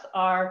 of us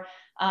are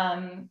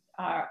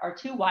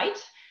too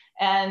white,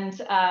 and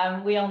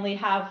we only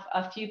have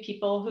a few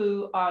people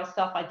who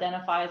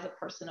self-identify as a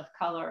person of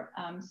color.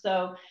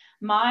 So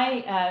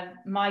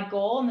my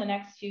goal in the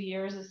next few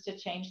years is to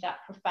change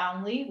that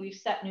profoundly. We've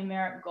set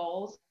numeric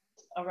goals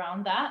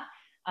around that.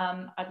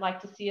 I'd like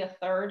to see a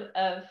third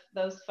of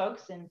those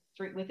folks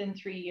within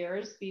 3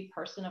 years be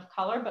person of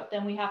color, but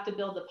then we have to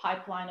build a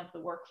pipeline of the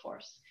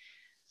workforce.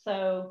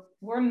 So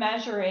we're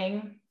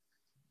measuring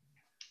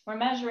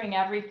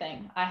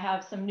everything. I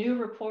have some new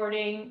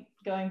reporting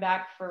going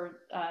back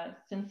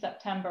since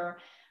September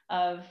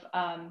of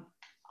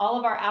all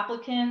of our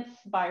applicants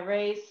by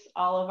race,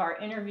 all of our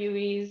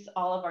interviewees,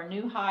 all of our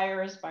new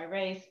hires by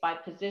race, by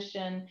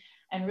position,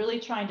 and really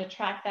trying to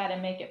track that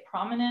and make it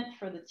prominent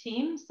for the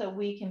team so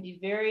we can be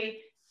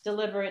very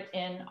deliberate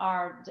in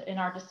our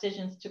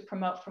decisions to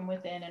promote from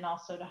within and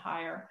also to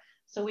hire.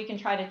 So we can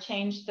try to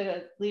change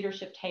the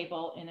leadership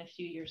table in a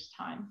few years'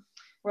 time.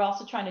 We're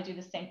also trying to do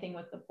the same thing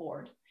with the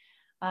board.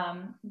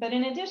 But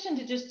in addition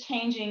to just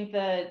changing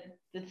the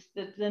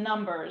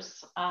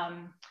numbers,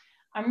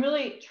 I'm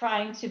really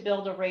trying to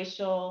build a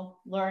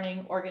racial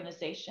learning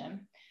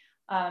organization.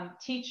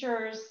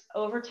 Teachers,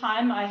 over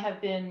time, I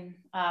have been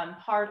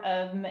part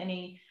of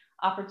many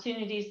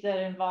opportunities that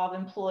involve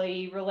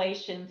employee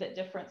relations at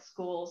different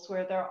schools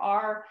where there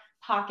are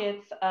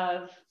pockets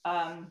of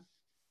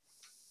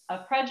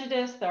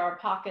prejudice, there are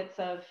pockets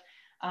of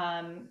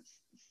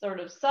sort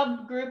of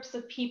subgroups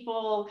of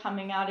people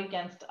coming out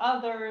against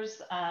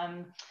others.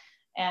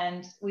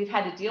 And we've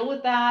had to deal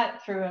with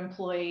that through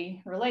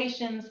employee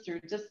relations,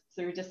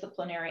 through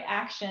disciplinary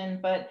action,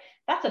 but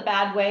that's a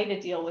bad way to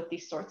deal with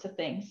these sorts of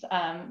things.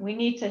 We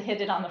need to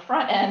hit it on the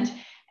front end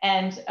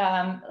and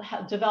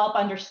develop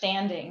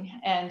understanding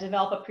and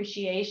develop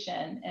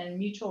appreciation and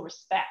mutual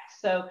respect.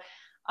 So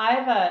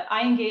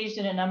I engaged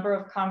in a number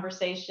of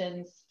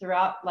conversations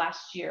throughout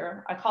last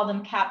year. I call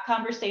them CAP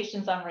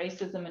Conversations on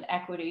Racism and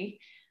Equity.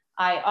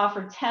 I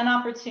offered 10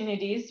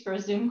 opportunities for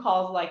Zoom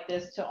calls like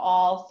this to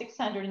all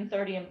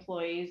 630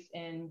 employees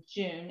in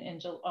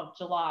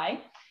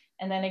July,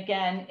 and then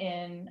again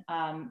in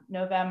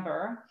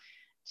November,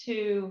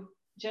 to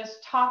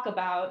just talk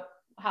about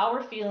how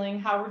we're feeling,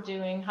 how we're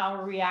doing, how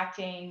we're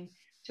reacting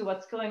to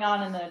what's going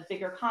on in the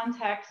bigger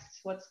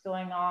context, what's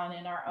going on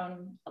in our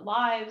own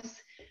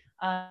lives,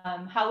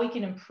 how we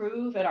can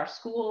improve at our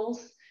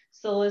schools,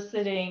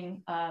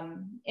 soliciting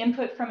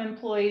input from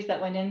employees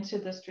that went into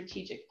the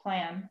strategic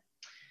plan.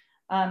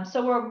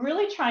 So we're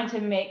really trying to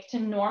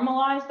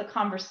normalize the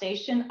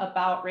conversation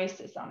about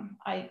racism.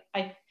 I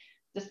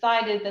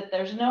decided that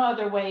there's no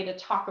other way to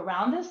talk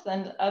around this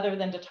other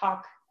than to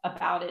talk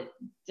about it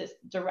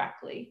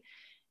directly.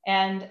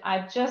 And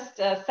I've just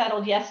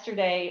settled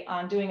yesterday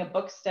on doing a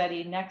book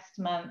study next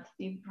month.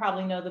 You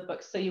probably know the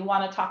book, So You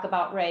Want to Talk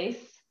About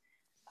Race,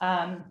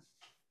 by,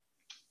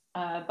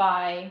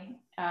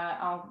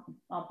 I'll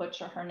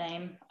butcher her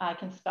name. I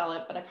can spell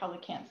it, but I probably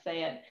can't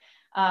say it.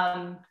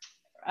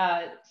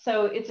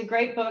 So it's a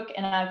great book,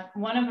 and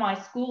one of my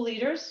school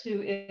leaders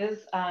who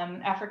is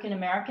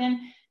African-American,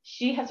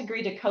 she has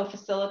agreed to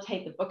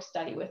co-facilitate the book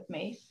study with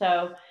me.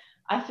 So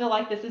I feel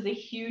like this is a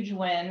huge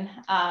win,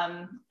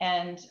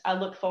 and I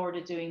look forward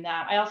to doing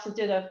that. I also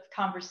did a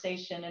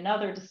conversation,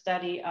 another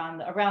study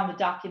around the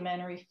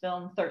documentary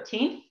film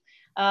 13th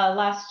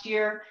last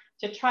year,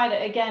 to try to,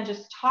 again,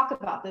 just talk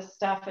about this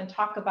stuff and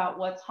talk about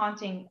what's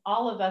haunting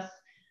all of us,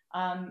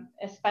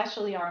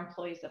 especially our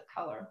employees of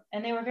color.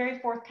 And they were very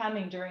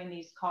forthcoming during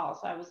these calls.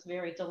 I was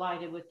very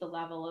delighted with the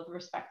level of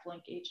respectful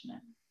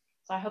engagement.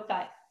 So I hope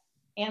that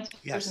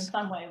answers in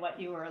some way what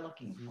you were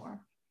looking for.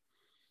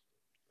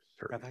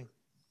 Rabbi?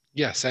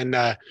 Yes, and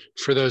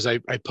for those, I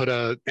put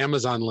a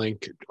Amazon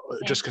link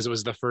just because it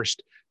was the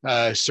first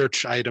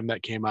search item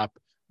that came up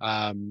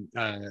to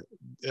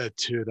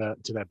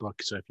that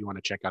book. So if you want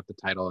to check out the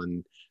title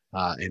and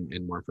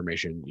more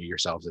information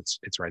yourselves,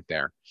 it's right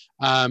there.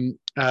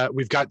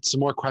 We've got some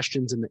more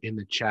questions in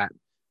the chat,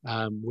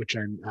 which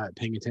I'm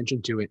paying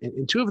attention to,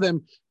 and two of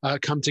them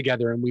come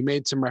together. And we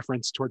made some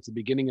reference towards the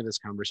beginning of this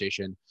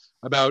conversation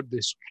about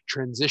this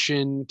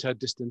transition to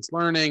distance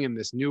learning and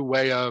this new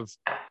way of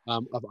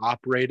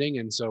operating.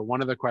 And so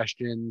one of the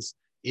questions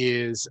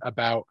is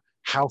about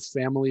how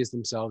families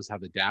themselves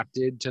have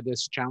adapted to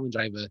this challenge.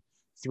 I have a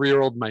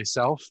 3-year-old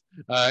myself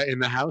in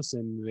the house,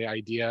 and the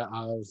idea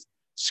of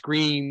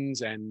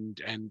screens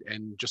and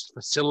just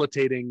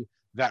facilitating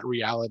that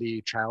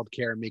reality,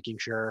 childcare, making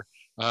sure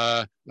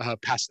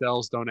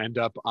pastels don't end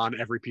up on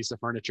every piece of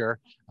furniture,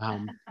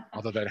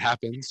 although that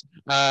happens.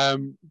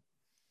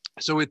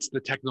 So it's the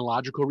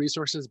technological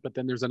resources, but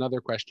then there's another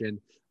question,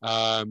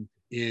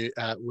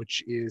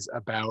 which is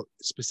about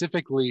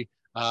specifically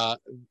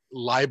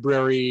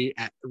library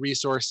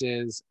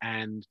resources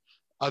and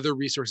other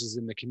resources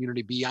in the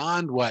community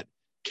beyond what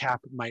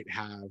CAP might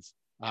have,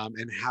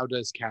 and how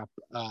does CAP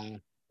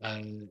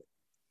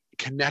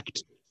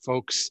connect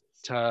folks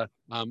to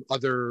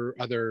other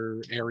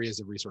areas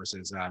of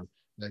resources.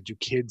 Do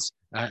kids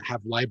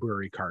have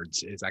library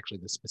cards is actually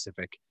the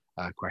specific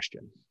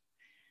question.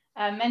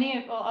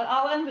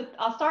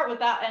 I'll start with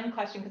that end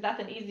question because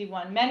that's an easy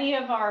one. Many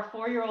of our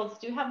 4-year-olds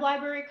do have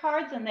library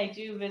cards, and they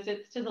do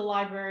visits to the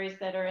libraries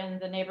that are in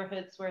the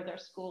neighborhoods where their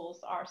schools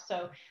are.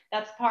 So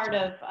that's part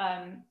of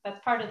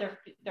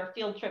their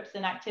field trips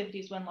and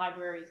activities when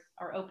libraries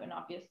are open,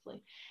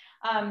 obviously.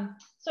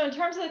 So in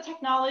terms of the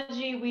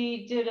technology,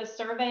 we did a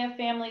survey of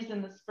families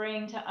in the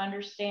spring to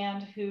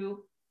understand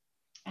who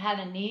had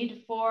a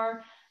need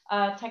for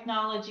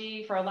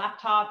technology, for a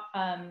laptop,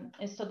 and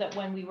so that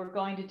when we were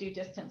going to do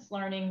distance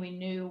learning, we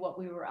knew what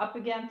we were up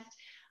against.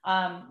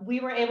 We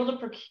were able to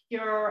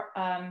procure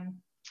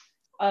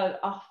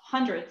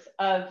hundreds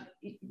of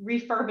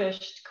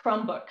refurbished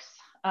Chromebooks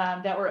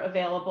that were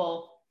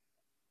available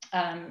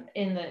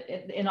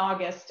in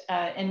August,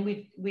 and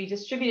we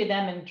distributed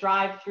them in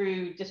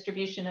drive-through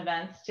distribution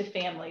events to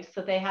families,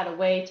 so they had a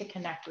way to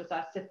connect with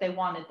us if they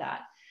wanted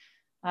that.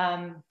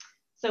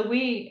 So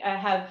we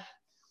have,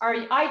 our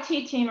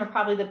IT team are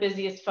probably the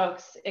busiest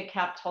folks at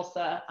CAP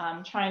Tulsa,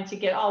 trying to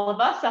get all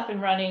of us up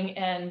and running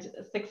and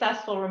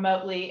successful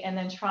remotely, and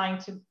then trying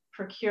to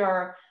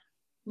procure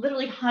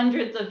literally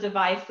hundreds of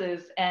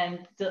devices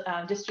and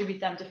distribute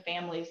them to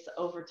families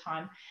over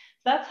time.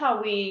 That's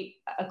how we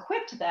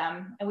equipped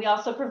them. And we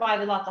also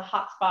provided lots of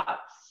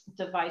hotspots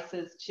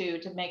devices too,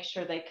 to make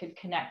sure they could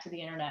connect to the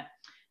internet.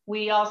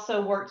 We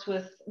also worked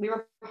with, we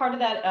were part of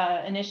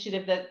that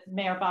initiative that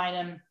Mayor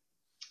Bynum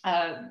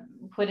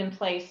put in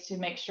place to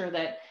make sure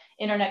that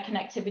internet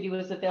connectivity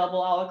was available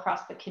all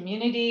across the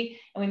community.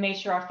 And we made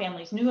sure our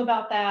families knew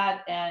about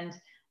that. And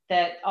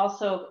that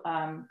also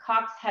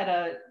Cox had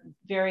a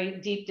very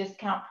deep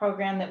discount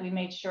program that we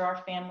made sure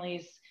our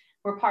families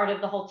were part of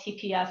the whole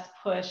TPS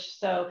push.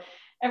 So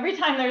every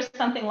time there's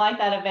something like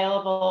that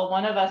available,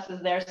 one of us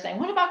is there saying,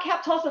 what about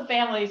CAP Tulsa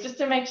families, just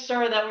to make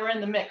sure that we're in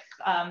the mix.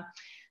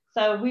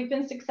 So we've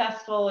been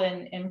successful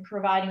in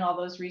providing all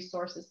those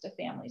resources to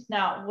families.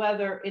 Now,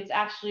 whether it's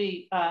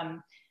actually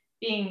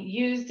being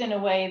used in a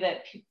way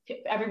that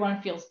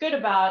everyone feels good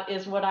about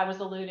is what I was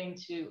alluding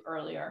to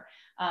earlier.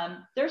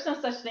 There's no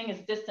such thing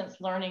as distance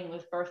learning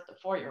with birth to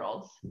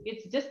 4-year-olds.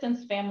 It's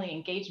distance family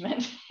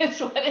engagement. It's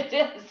what it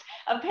is.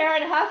 A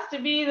parent has to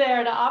be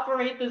there to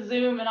operate the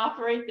Zoom and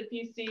operate the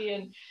PC.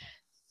 And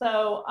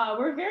so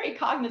we're very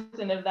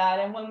cognizant of that.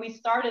 And when we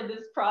started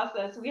this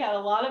process, we had a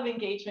lot of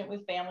engagement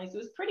with families. It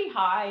was pretty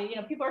high. You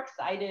know, people are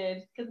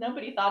excited because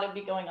nobody thought it'd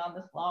be going on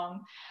this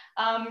long.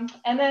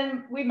 And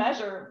then we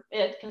measure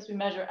it because we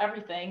measure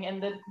everything.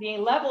 And the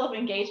level of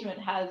engagement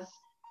has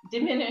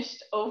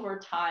diminished over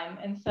time.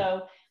 And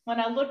so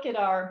when I look at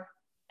our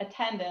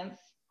attendance,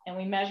 and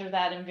we measure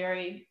that in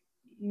very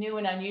new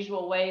and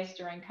unusual ways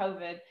during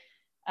COVID,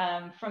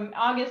 from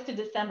August to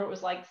December, it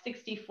was like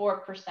 64%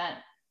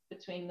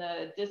 between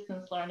the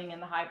distance learning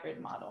and the hybrid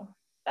model.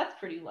 That's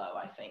pretty low,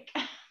 I think.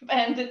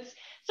 And it's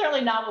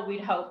certainly not what we'd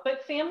hope,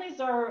 but families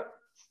they're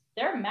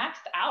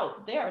maxed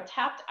out. They are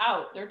tapped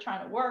out. They're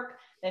trying to work.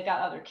 They've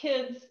got other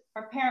kids.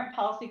 Our Parent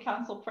Policy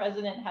Council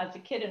president has a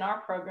kid in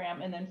our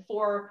program, and then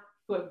 4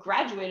 who have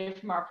graduated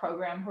from our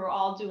program who are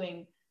all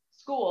doing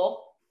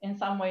school in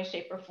some way,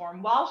 shape, or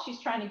form while she's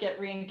trying to get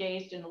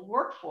re-engaged in the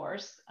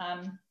workforce.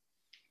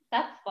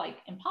 that's like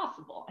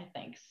impossible, I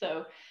think.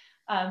 So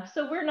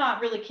we're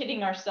not really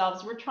kidding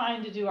ourselves. We're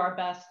trying to do our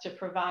best to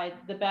provide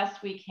the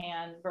best we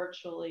can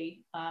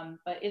virtually,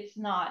 but it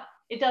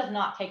does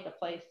not take the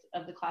place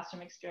of the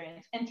classroom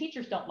experience. And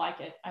teachers don't like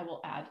it, I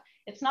will add.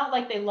 It's not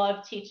like they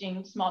love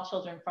teaching small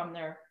children from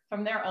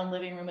their own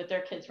living room with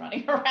their kids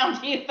running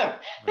around either.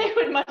 They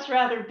would much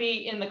rather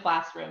be in the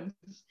classrooms.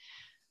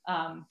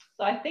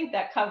 So I think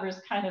that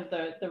covers kind of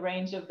the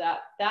range of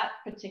that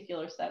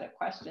particular set of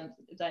questions.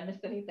 Did I miss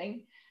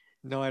anything?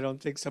 No, I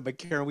don't think so. But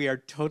Karen, we are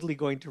totally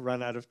going to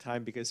run out of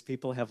time because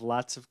people have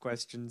lots of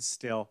questions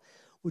still.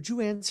 Would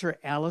you answer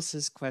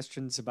Alice's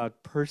questions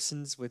about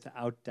persons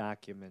without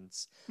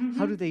documents?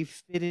 How do they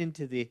fit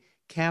into the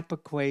CAP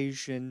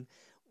equation?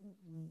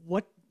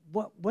 What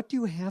do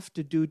you have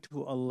to do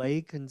to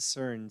allay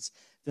concerns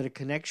that a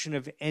connection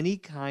of any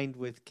kind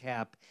with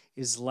CAP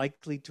is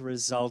likely to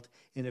result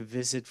in a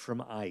visit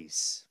from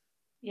ICE?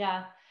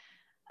 Yeah,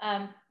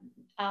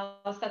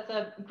 Alice, that's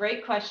a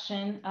great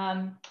question.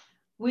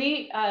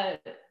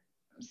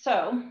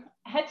 So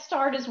Head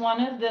Start is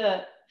one of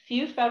the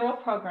few federal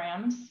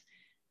programs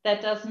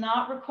that does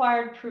not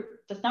require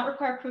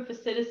proof of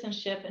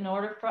citizenship in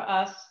order for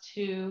us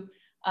to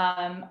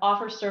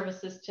offer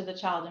services to the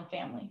child and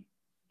family.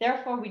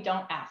 Therefore, we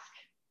don't ask.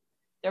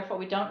 Therefore,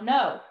 we don't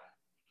know.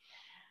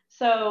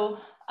 So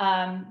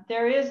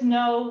there is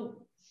no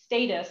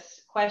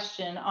status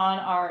question on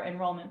our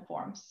enrollment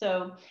form.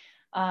 So,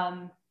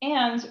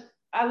 and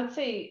I would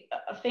say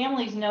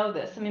families know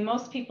this. I mean,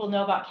 most people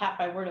know about CAP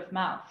by word of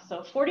mouth.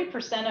 So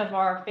 40% of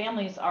our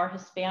families are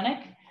Hispanic.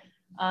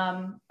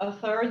 A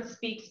third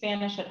speak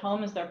Spanish at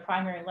home as their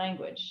primary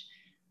language.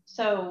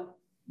 So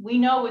we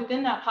know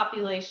within that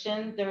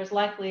population, there's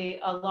likely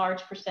a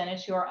large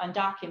percentage who are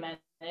undocumented.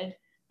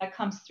 That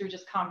comes through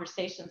just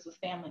conversations with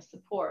family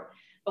support.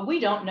 But we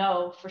don't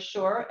know for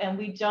sure, and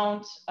we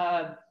don't,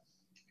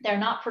 they're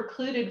not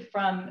precluded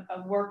from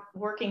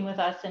working with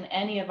us in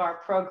any of our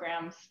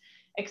programs,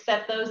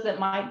 except those that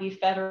might be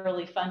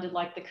federally funded,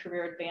 like the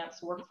Career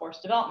Advanced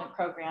Workforce Development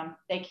Program.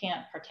 They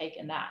can't partake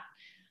in that.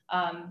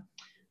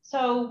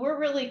 So we're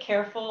really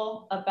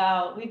careful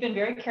about, we've been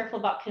very careful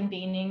about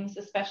convenings,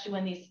 especially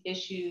when these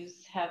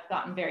issues have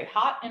gotten very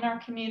hot in our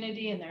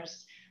community and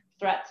there's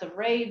threats of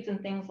raids and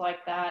things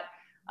like that.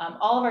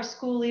 All of our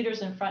school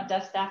leaders and front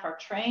desk staff are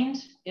trained.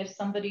 If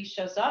somebody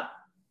shows up,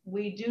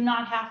 we do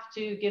not have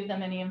to give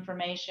them any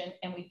information,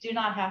 and we do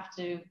not have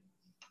to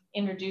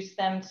introduce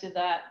them to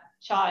that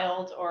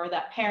child or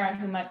that parent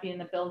who might be in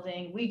the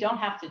building. We don't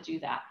have to do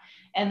that.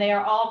 And they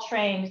are all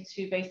trained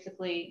to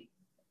basically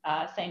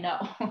say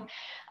no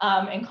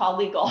and call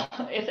legal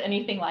if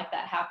anything like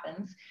that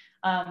happens.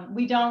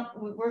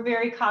 We're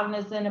very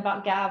cognizant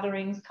about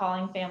gatherings,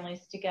 calling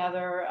families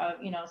together,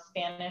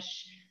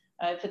 Spanish.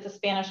 If it's a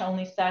Spanish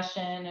only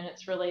session and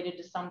it's related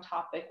to some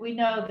topic, we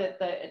know that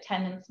the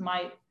attendance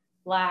might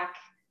lack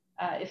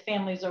if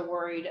families are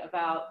worried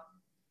about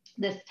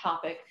this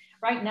topic.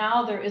 Right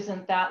now, there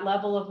isn't that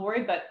level of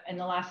worry, but in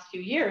the last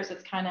few years,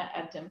 it's kind of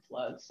ebbed and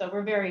flowed. So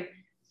we're very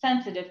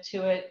sensitive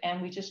to it, and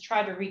we just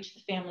try to reach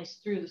the families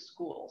through the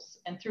schools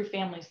and through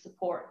family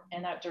support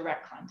and that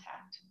direct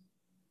contact.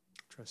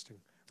 Interesting.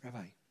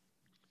 Rabbi.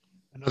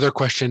 Another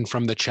question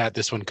from the chat.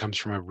 This one comes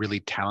from a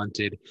really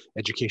talented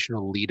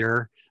educational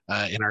leader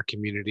in our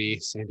community,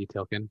 Sandy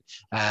Tilkin,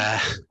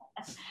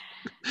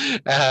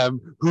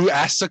 who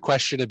asks a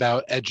question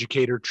about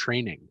educator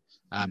training.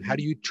 How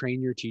do you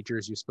train your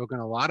teachers? You've spoken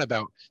a lot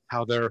about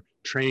how they're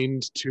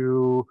trained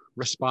to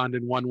respond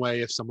in one way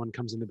if someone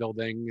comes in the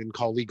building and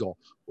call legal,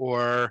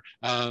 or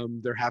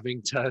they're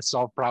having to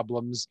solve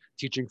problems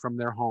teaching from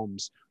their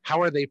homes. How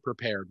are they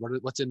prepared?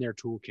 What's in their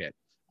toolkit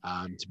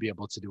to be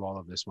able to do all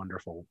of this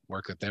wonderful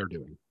work that they're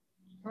doing?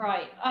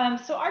 Right.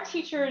 So our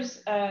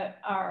teachers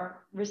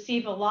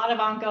receive a lot of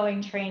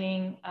ongoing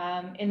training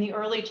in the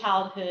early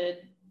childhood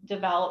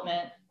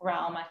development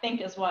realm, I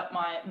think is what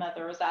my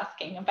mother was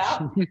asking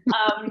about.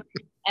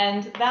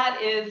 And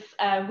that is,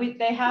 we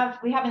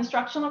have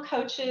instructional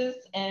coaches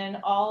in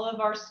all of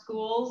our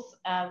schools.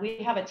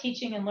 We have a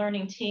teaching and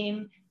learning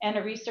team and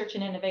a research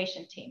and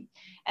innovation team.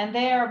 And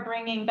they are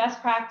bringing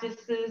best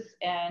practices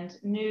and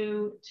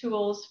new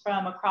tools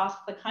from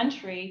across the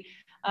country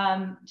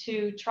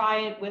to try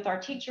it with our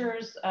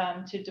teachers,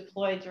 to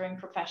deploy during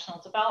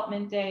professional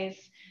development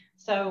days.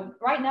 So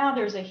right now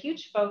there's a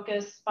huge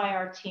focus by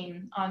our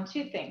team on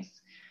two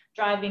things: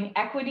 driving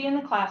equity in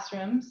the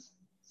classrooms.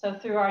 So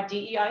through our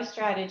DEI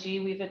strategy,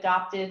 we've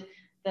adopted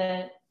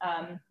the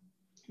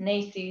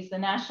NACES, the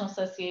National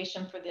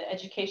Association for the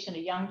Education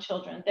of Young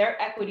Children, their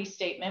equity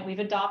statement. We've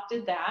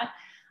adopted that.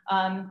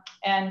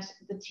 And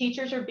the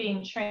teachers are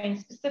being trained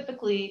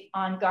specifically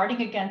on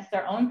guarding against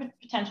their own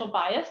potential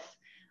bias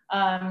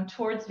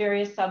towards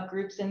various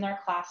subgroups in their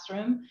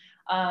classroom.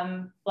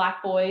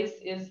 Black boys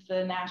is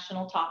the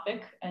national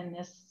topic in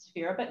this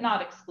sphere, but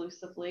not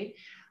exclusively.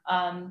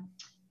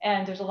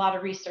 And there's a lot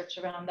of research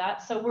around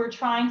that. So we're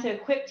trying to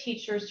equip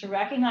teachers to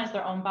recognize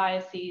their own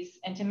biases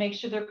and to make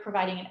sure they're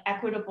providing an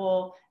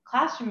equitable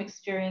classroom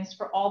experience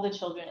for all the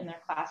children in their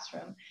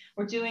classroom.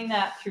 We're doing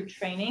that through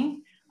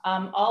training.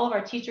 All of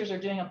our teachers are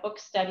doing a book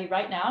study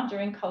right now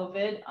during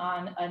COVID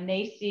on a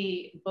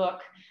NACCE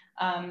book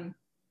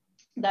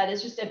that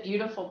is just a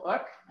beautiful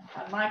book. I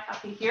have my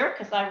copy here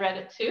because I read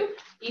it too,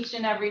 Each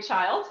and Every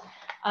Child.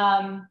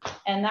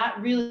 And that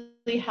really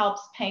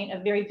helps paint a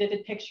very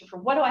vivid picture for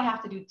what do I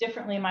have to do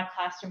differently in my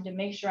classroom to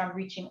make sure I'm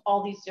reaching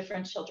all these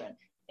different children,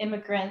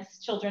 immigrants,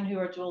 children who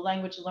are dual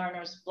language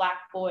learners, Black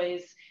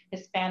boys,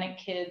 Hispanic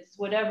kids,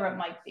 whatever it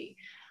might be.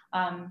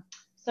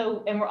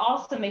 And we're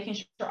also making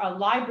sure our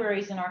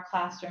libraries in our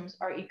classrooms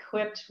are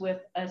equipped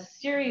with a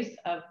series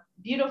of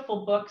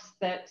beautiful books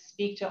that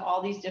speak to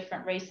all these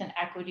different race and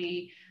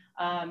equity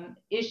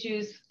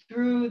issues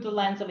through the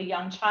lens of a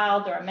young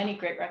child. There are many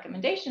great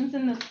recommendations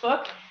in this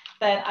book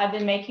that I've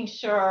been making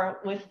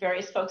sure with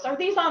various folks, are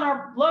these on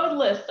our load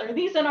list? Are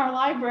these in our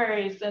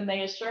libraries? And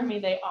they assure me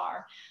they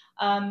are.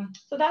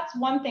 So that's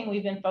one thing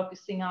we've been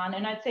focusing on.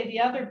 And I'd say the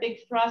other big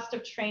thrust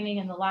of training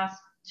in the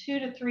last 2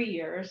 to 3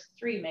 years,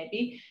 3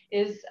 maybe,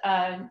 is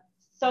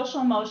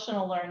social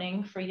emotional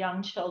learning for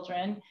young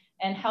children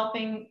and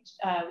helping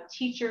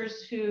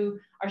teachers who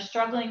are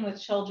struggling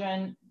with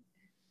children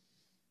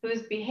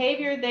whose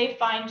behavior they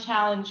find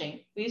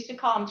challenging. We used to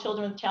call them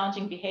children with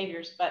challenging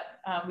behaviors, but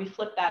we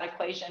flipped that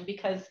equation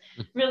because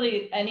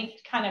really any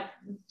kind of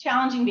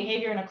challenging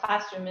behavior in a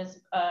classroom is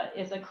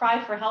a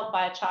cry for help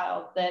by a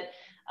child that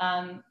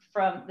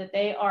that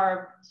they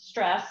are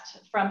stressed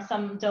from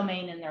some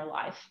domain in their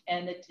life.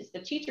 And it's the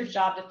teacher's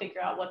job to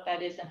figure out what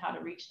that is and how to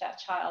reach that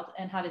child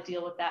and how to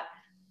deal with that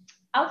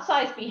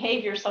outsized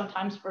behavior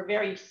sometimes for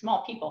very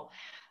small people.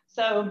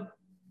 So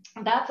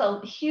that's a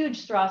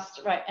huge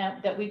thrust, right,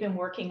 that we've been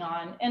working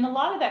on. And a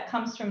lot of that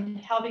comes from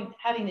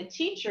having the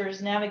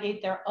teachers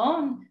navigate their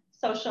own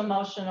social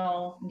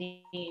emotional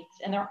needs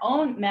and their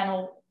own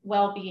mental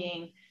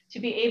well-being to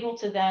be able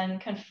to then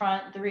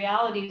confront the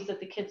realities of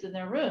the kids in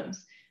their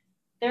rooms.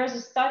 There's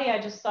a study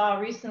I just saw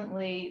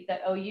recently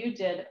that OU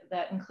did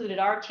that included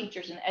our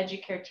teachers and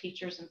EduCare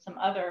teachers and some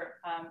other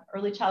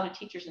early childhood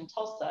teachers in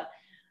Tulsa,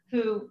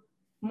 who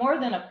more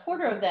than a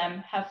quarter of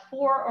them have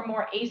 4 or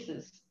more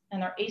ACEs in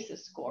their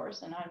ACEs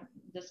scores. And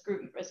this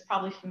group is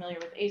probably familiar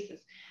with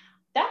ACEs.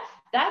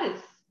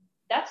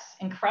 That's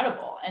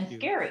incredible and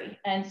scary.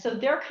 And so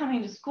they're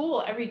coming to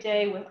school every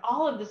day with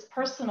all of this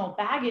personal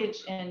baggage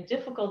and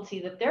difficulty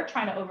that they're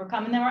trying to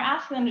overcome. And then we're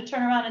asking them to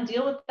turn around and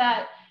deal with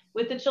that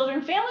with the children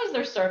and families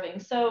they're serving.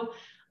 So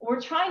we're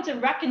trying to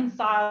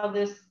reconcile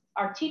this.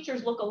 Our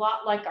teachers look a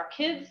lot like our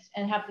kids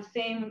and have the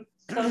same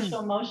social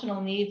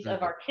emotional needs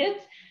of our kids.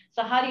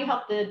 So how do you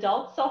help the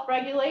adults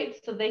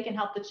self-regulate so they can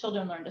help the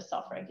children learn to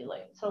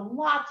self-regulate? So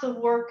lots of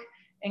work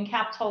in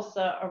Cap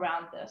Tulsa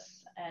around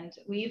this. And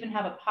we even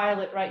have a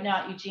pilot right now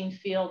at Eugene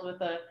Field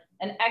with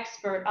an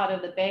expert out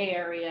of the Bay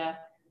Area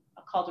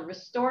called a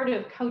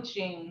restorative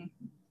coaching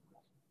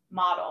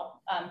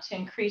model to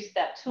increase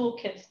that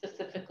toolkit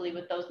specifically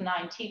with those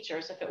 9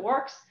 teachers. If it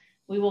works,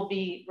 we will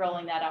be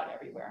rolling that out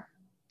everywhere.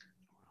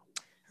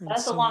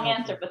 That's a long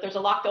answer, but there's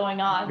a lot going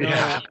on.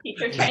 Yeah.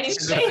 Teacher training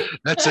space.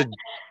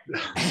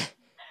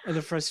 And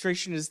the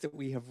frustration is that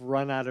we have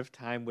run out of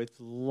time with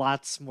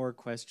lots more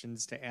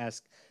questions to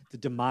ask. The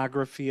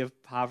demography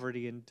of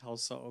poverty in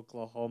Tulsa,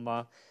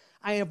 Oklahoma.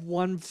 I have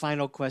one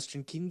final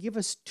question. Can you give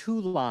us 2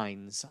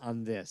 lines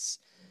on this?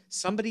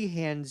 Somebody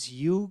hands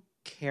you,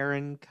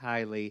 Karen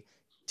Kiley,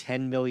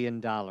 $10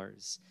 million.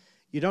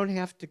 You don't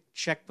have to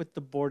check with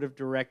the board of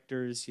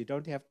directors. You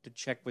don't have to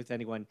check with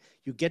anyone.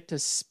 You get to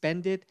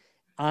spend it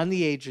on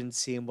the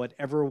agency in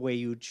whatever way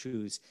you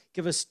choose.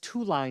 Give us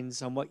 2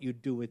 lines on what you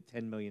do with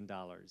 $10 million.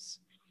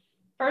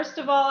 First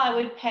of all, I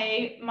would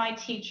pay my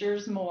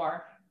teachers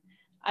more.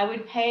 I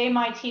would pay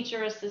my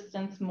teacher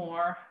assistants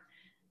more.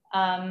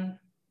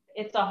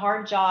 It's a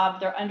hard job.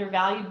 They're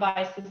undervalued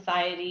by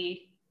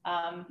society.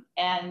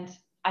 And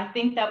I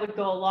think that would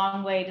go a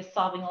long way to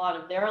solving a lot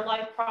of their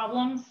life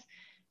problems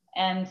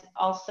and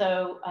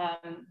also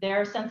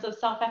their sense of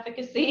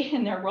self-efficacy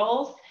in their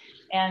roles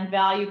and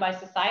value by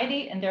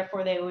society, and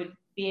therefore they would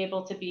be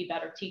able to be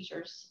better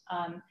teachers.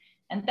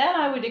 And then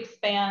I would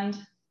expand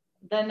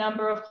the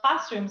number of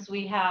classrooms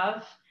we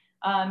have,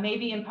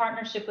 maybe in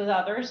partnership with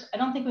others. I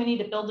don't think we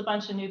need to build a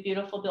bunch of new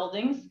beautiful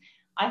buildings.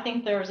 I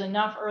think there's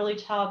enough early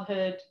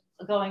childhood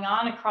going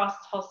on across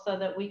Tulsa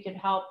that we could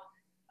help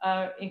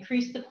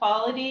increase the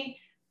quality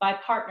by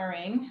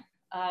partnering.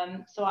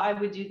 So I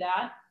would do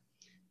that.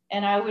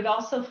 And I would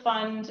also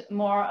fund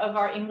more of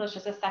our English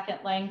as a second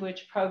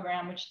language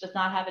program, which does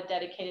not have a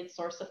dedicated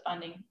source of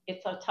funding.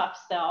 It's a tough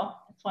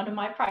sell. It's one of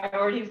my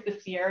priorities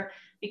this year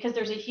because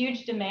there's a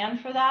huge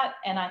demand for that.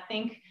 And I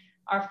think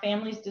our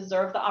families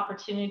deserve the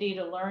opportunity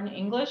to learn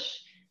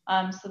English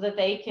so that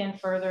they can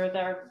further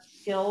their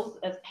skills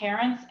as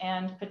parents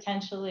and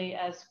potentially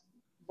as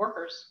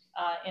workers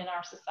in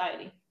our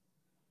society.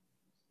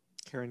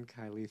 Karen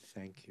Kiley,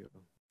 thank you.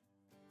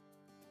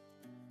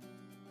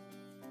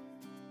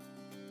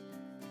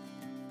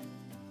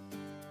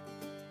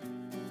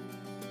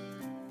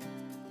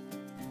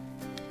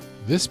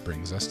 This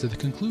brings us to the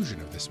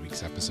conclusion of this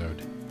week's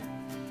episode.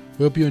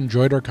 We hope you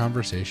enjoyed our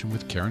conversation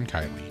with Karen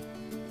Kiley.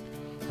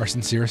 Our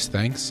sincerest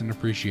thanks and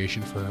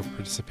appreciation for our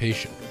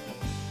participation.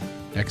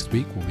 Next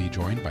week, we'll be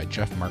joined by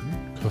Jeff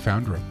Martin,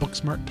 co-founder of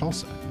Booksmart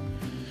Tulsa.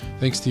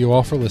 Thanks to you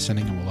all for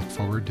listening, and we'll look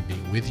forward to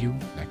being with you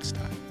next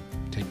time.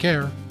 Take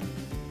care.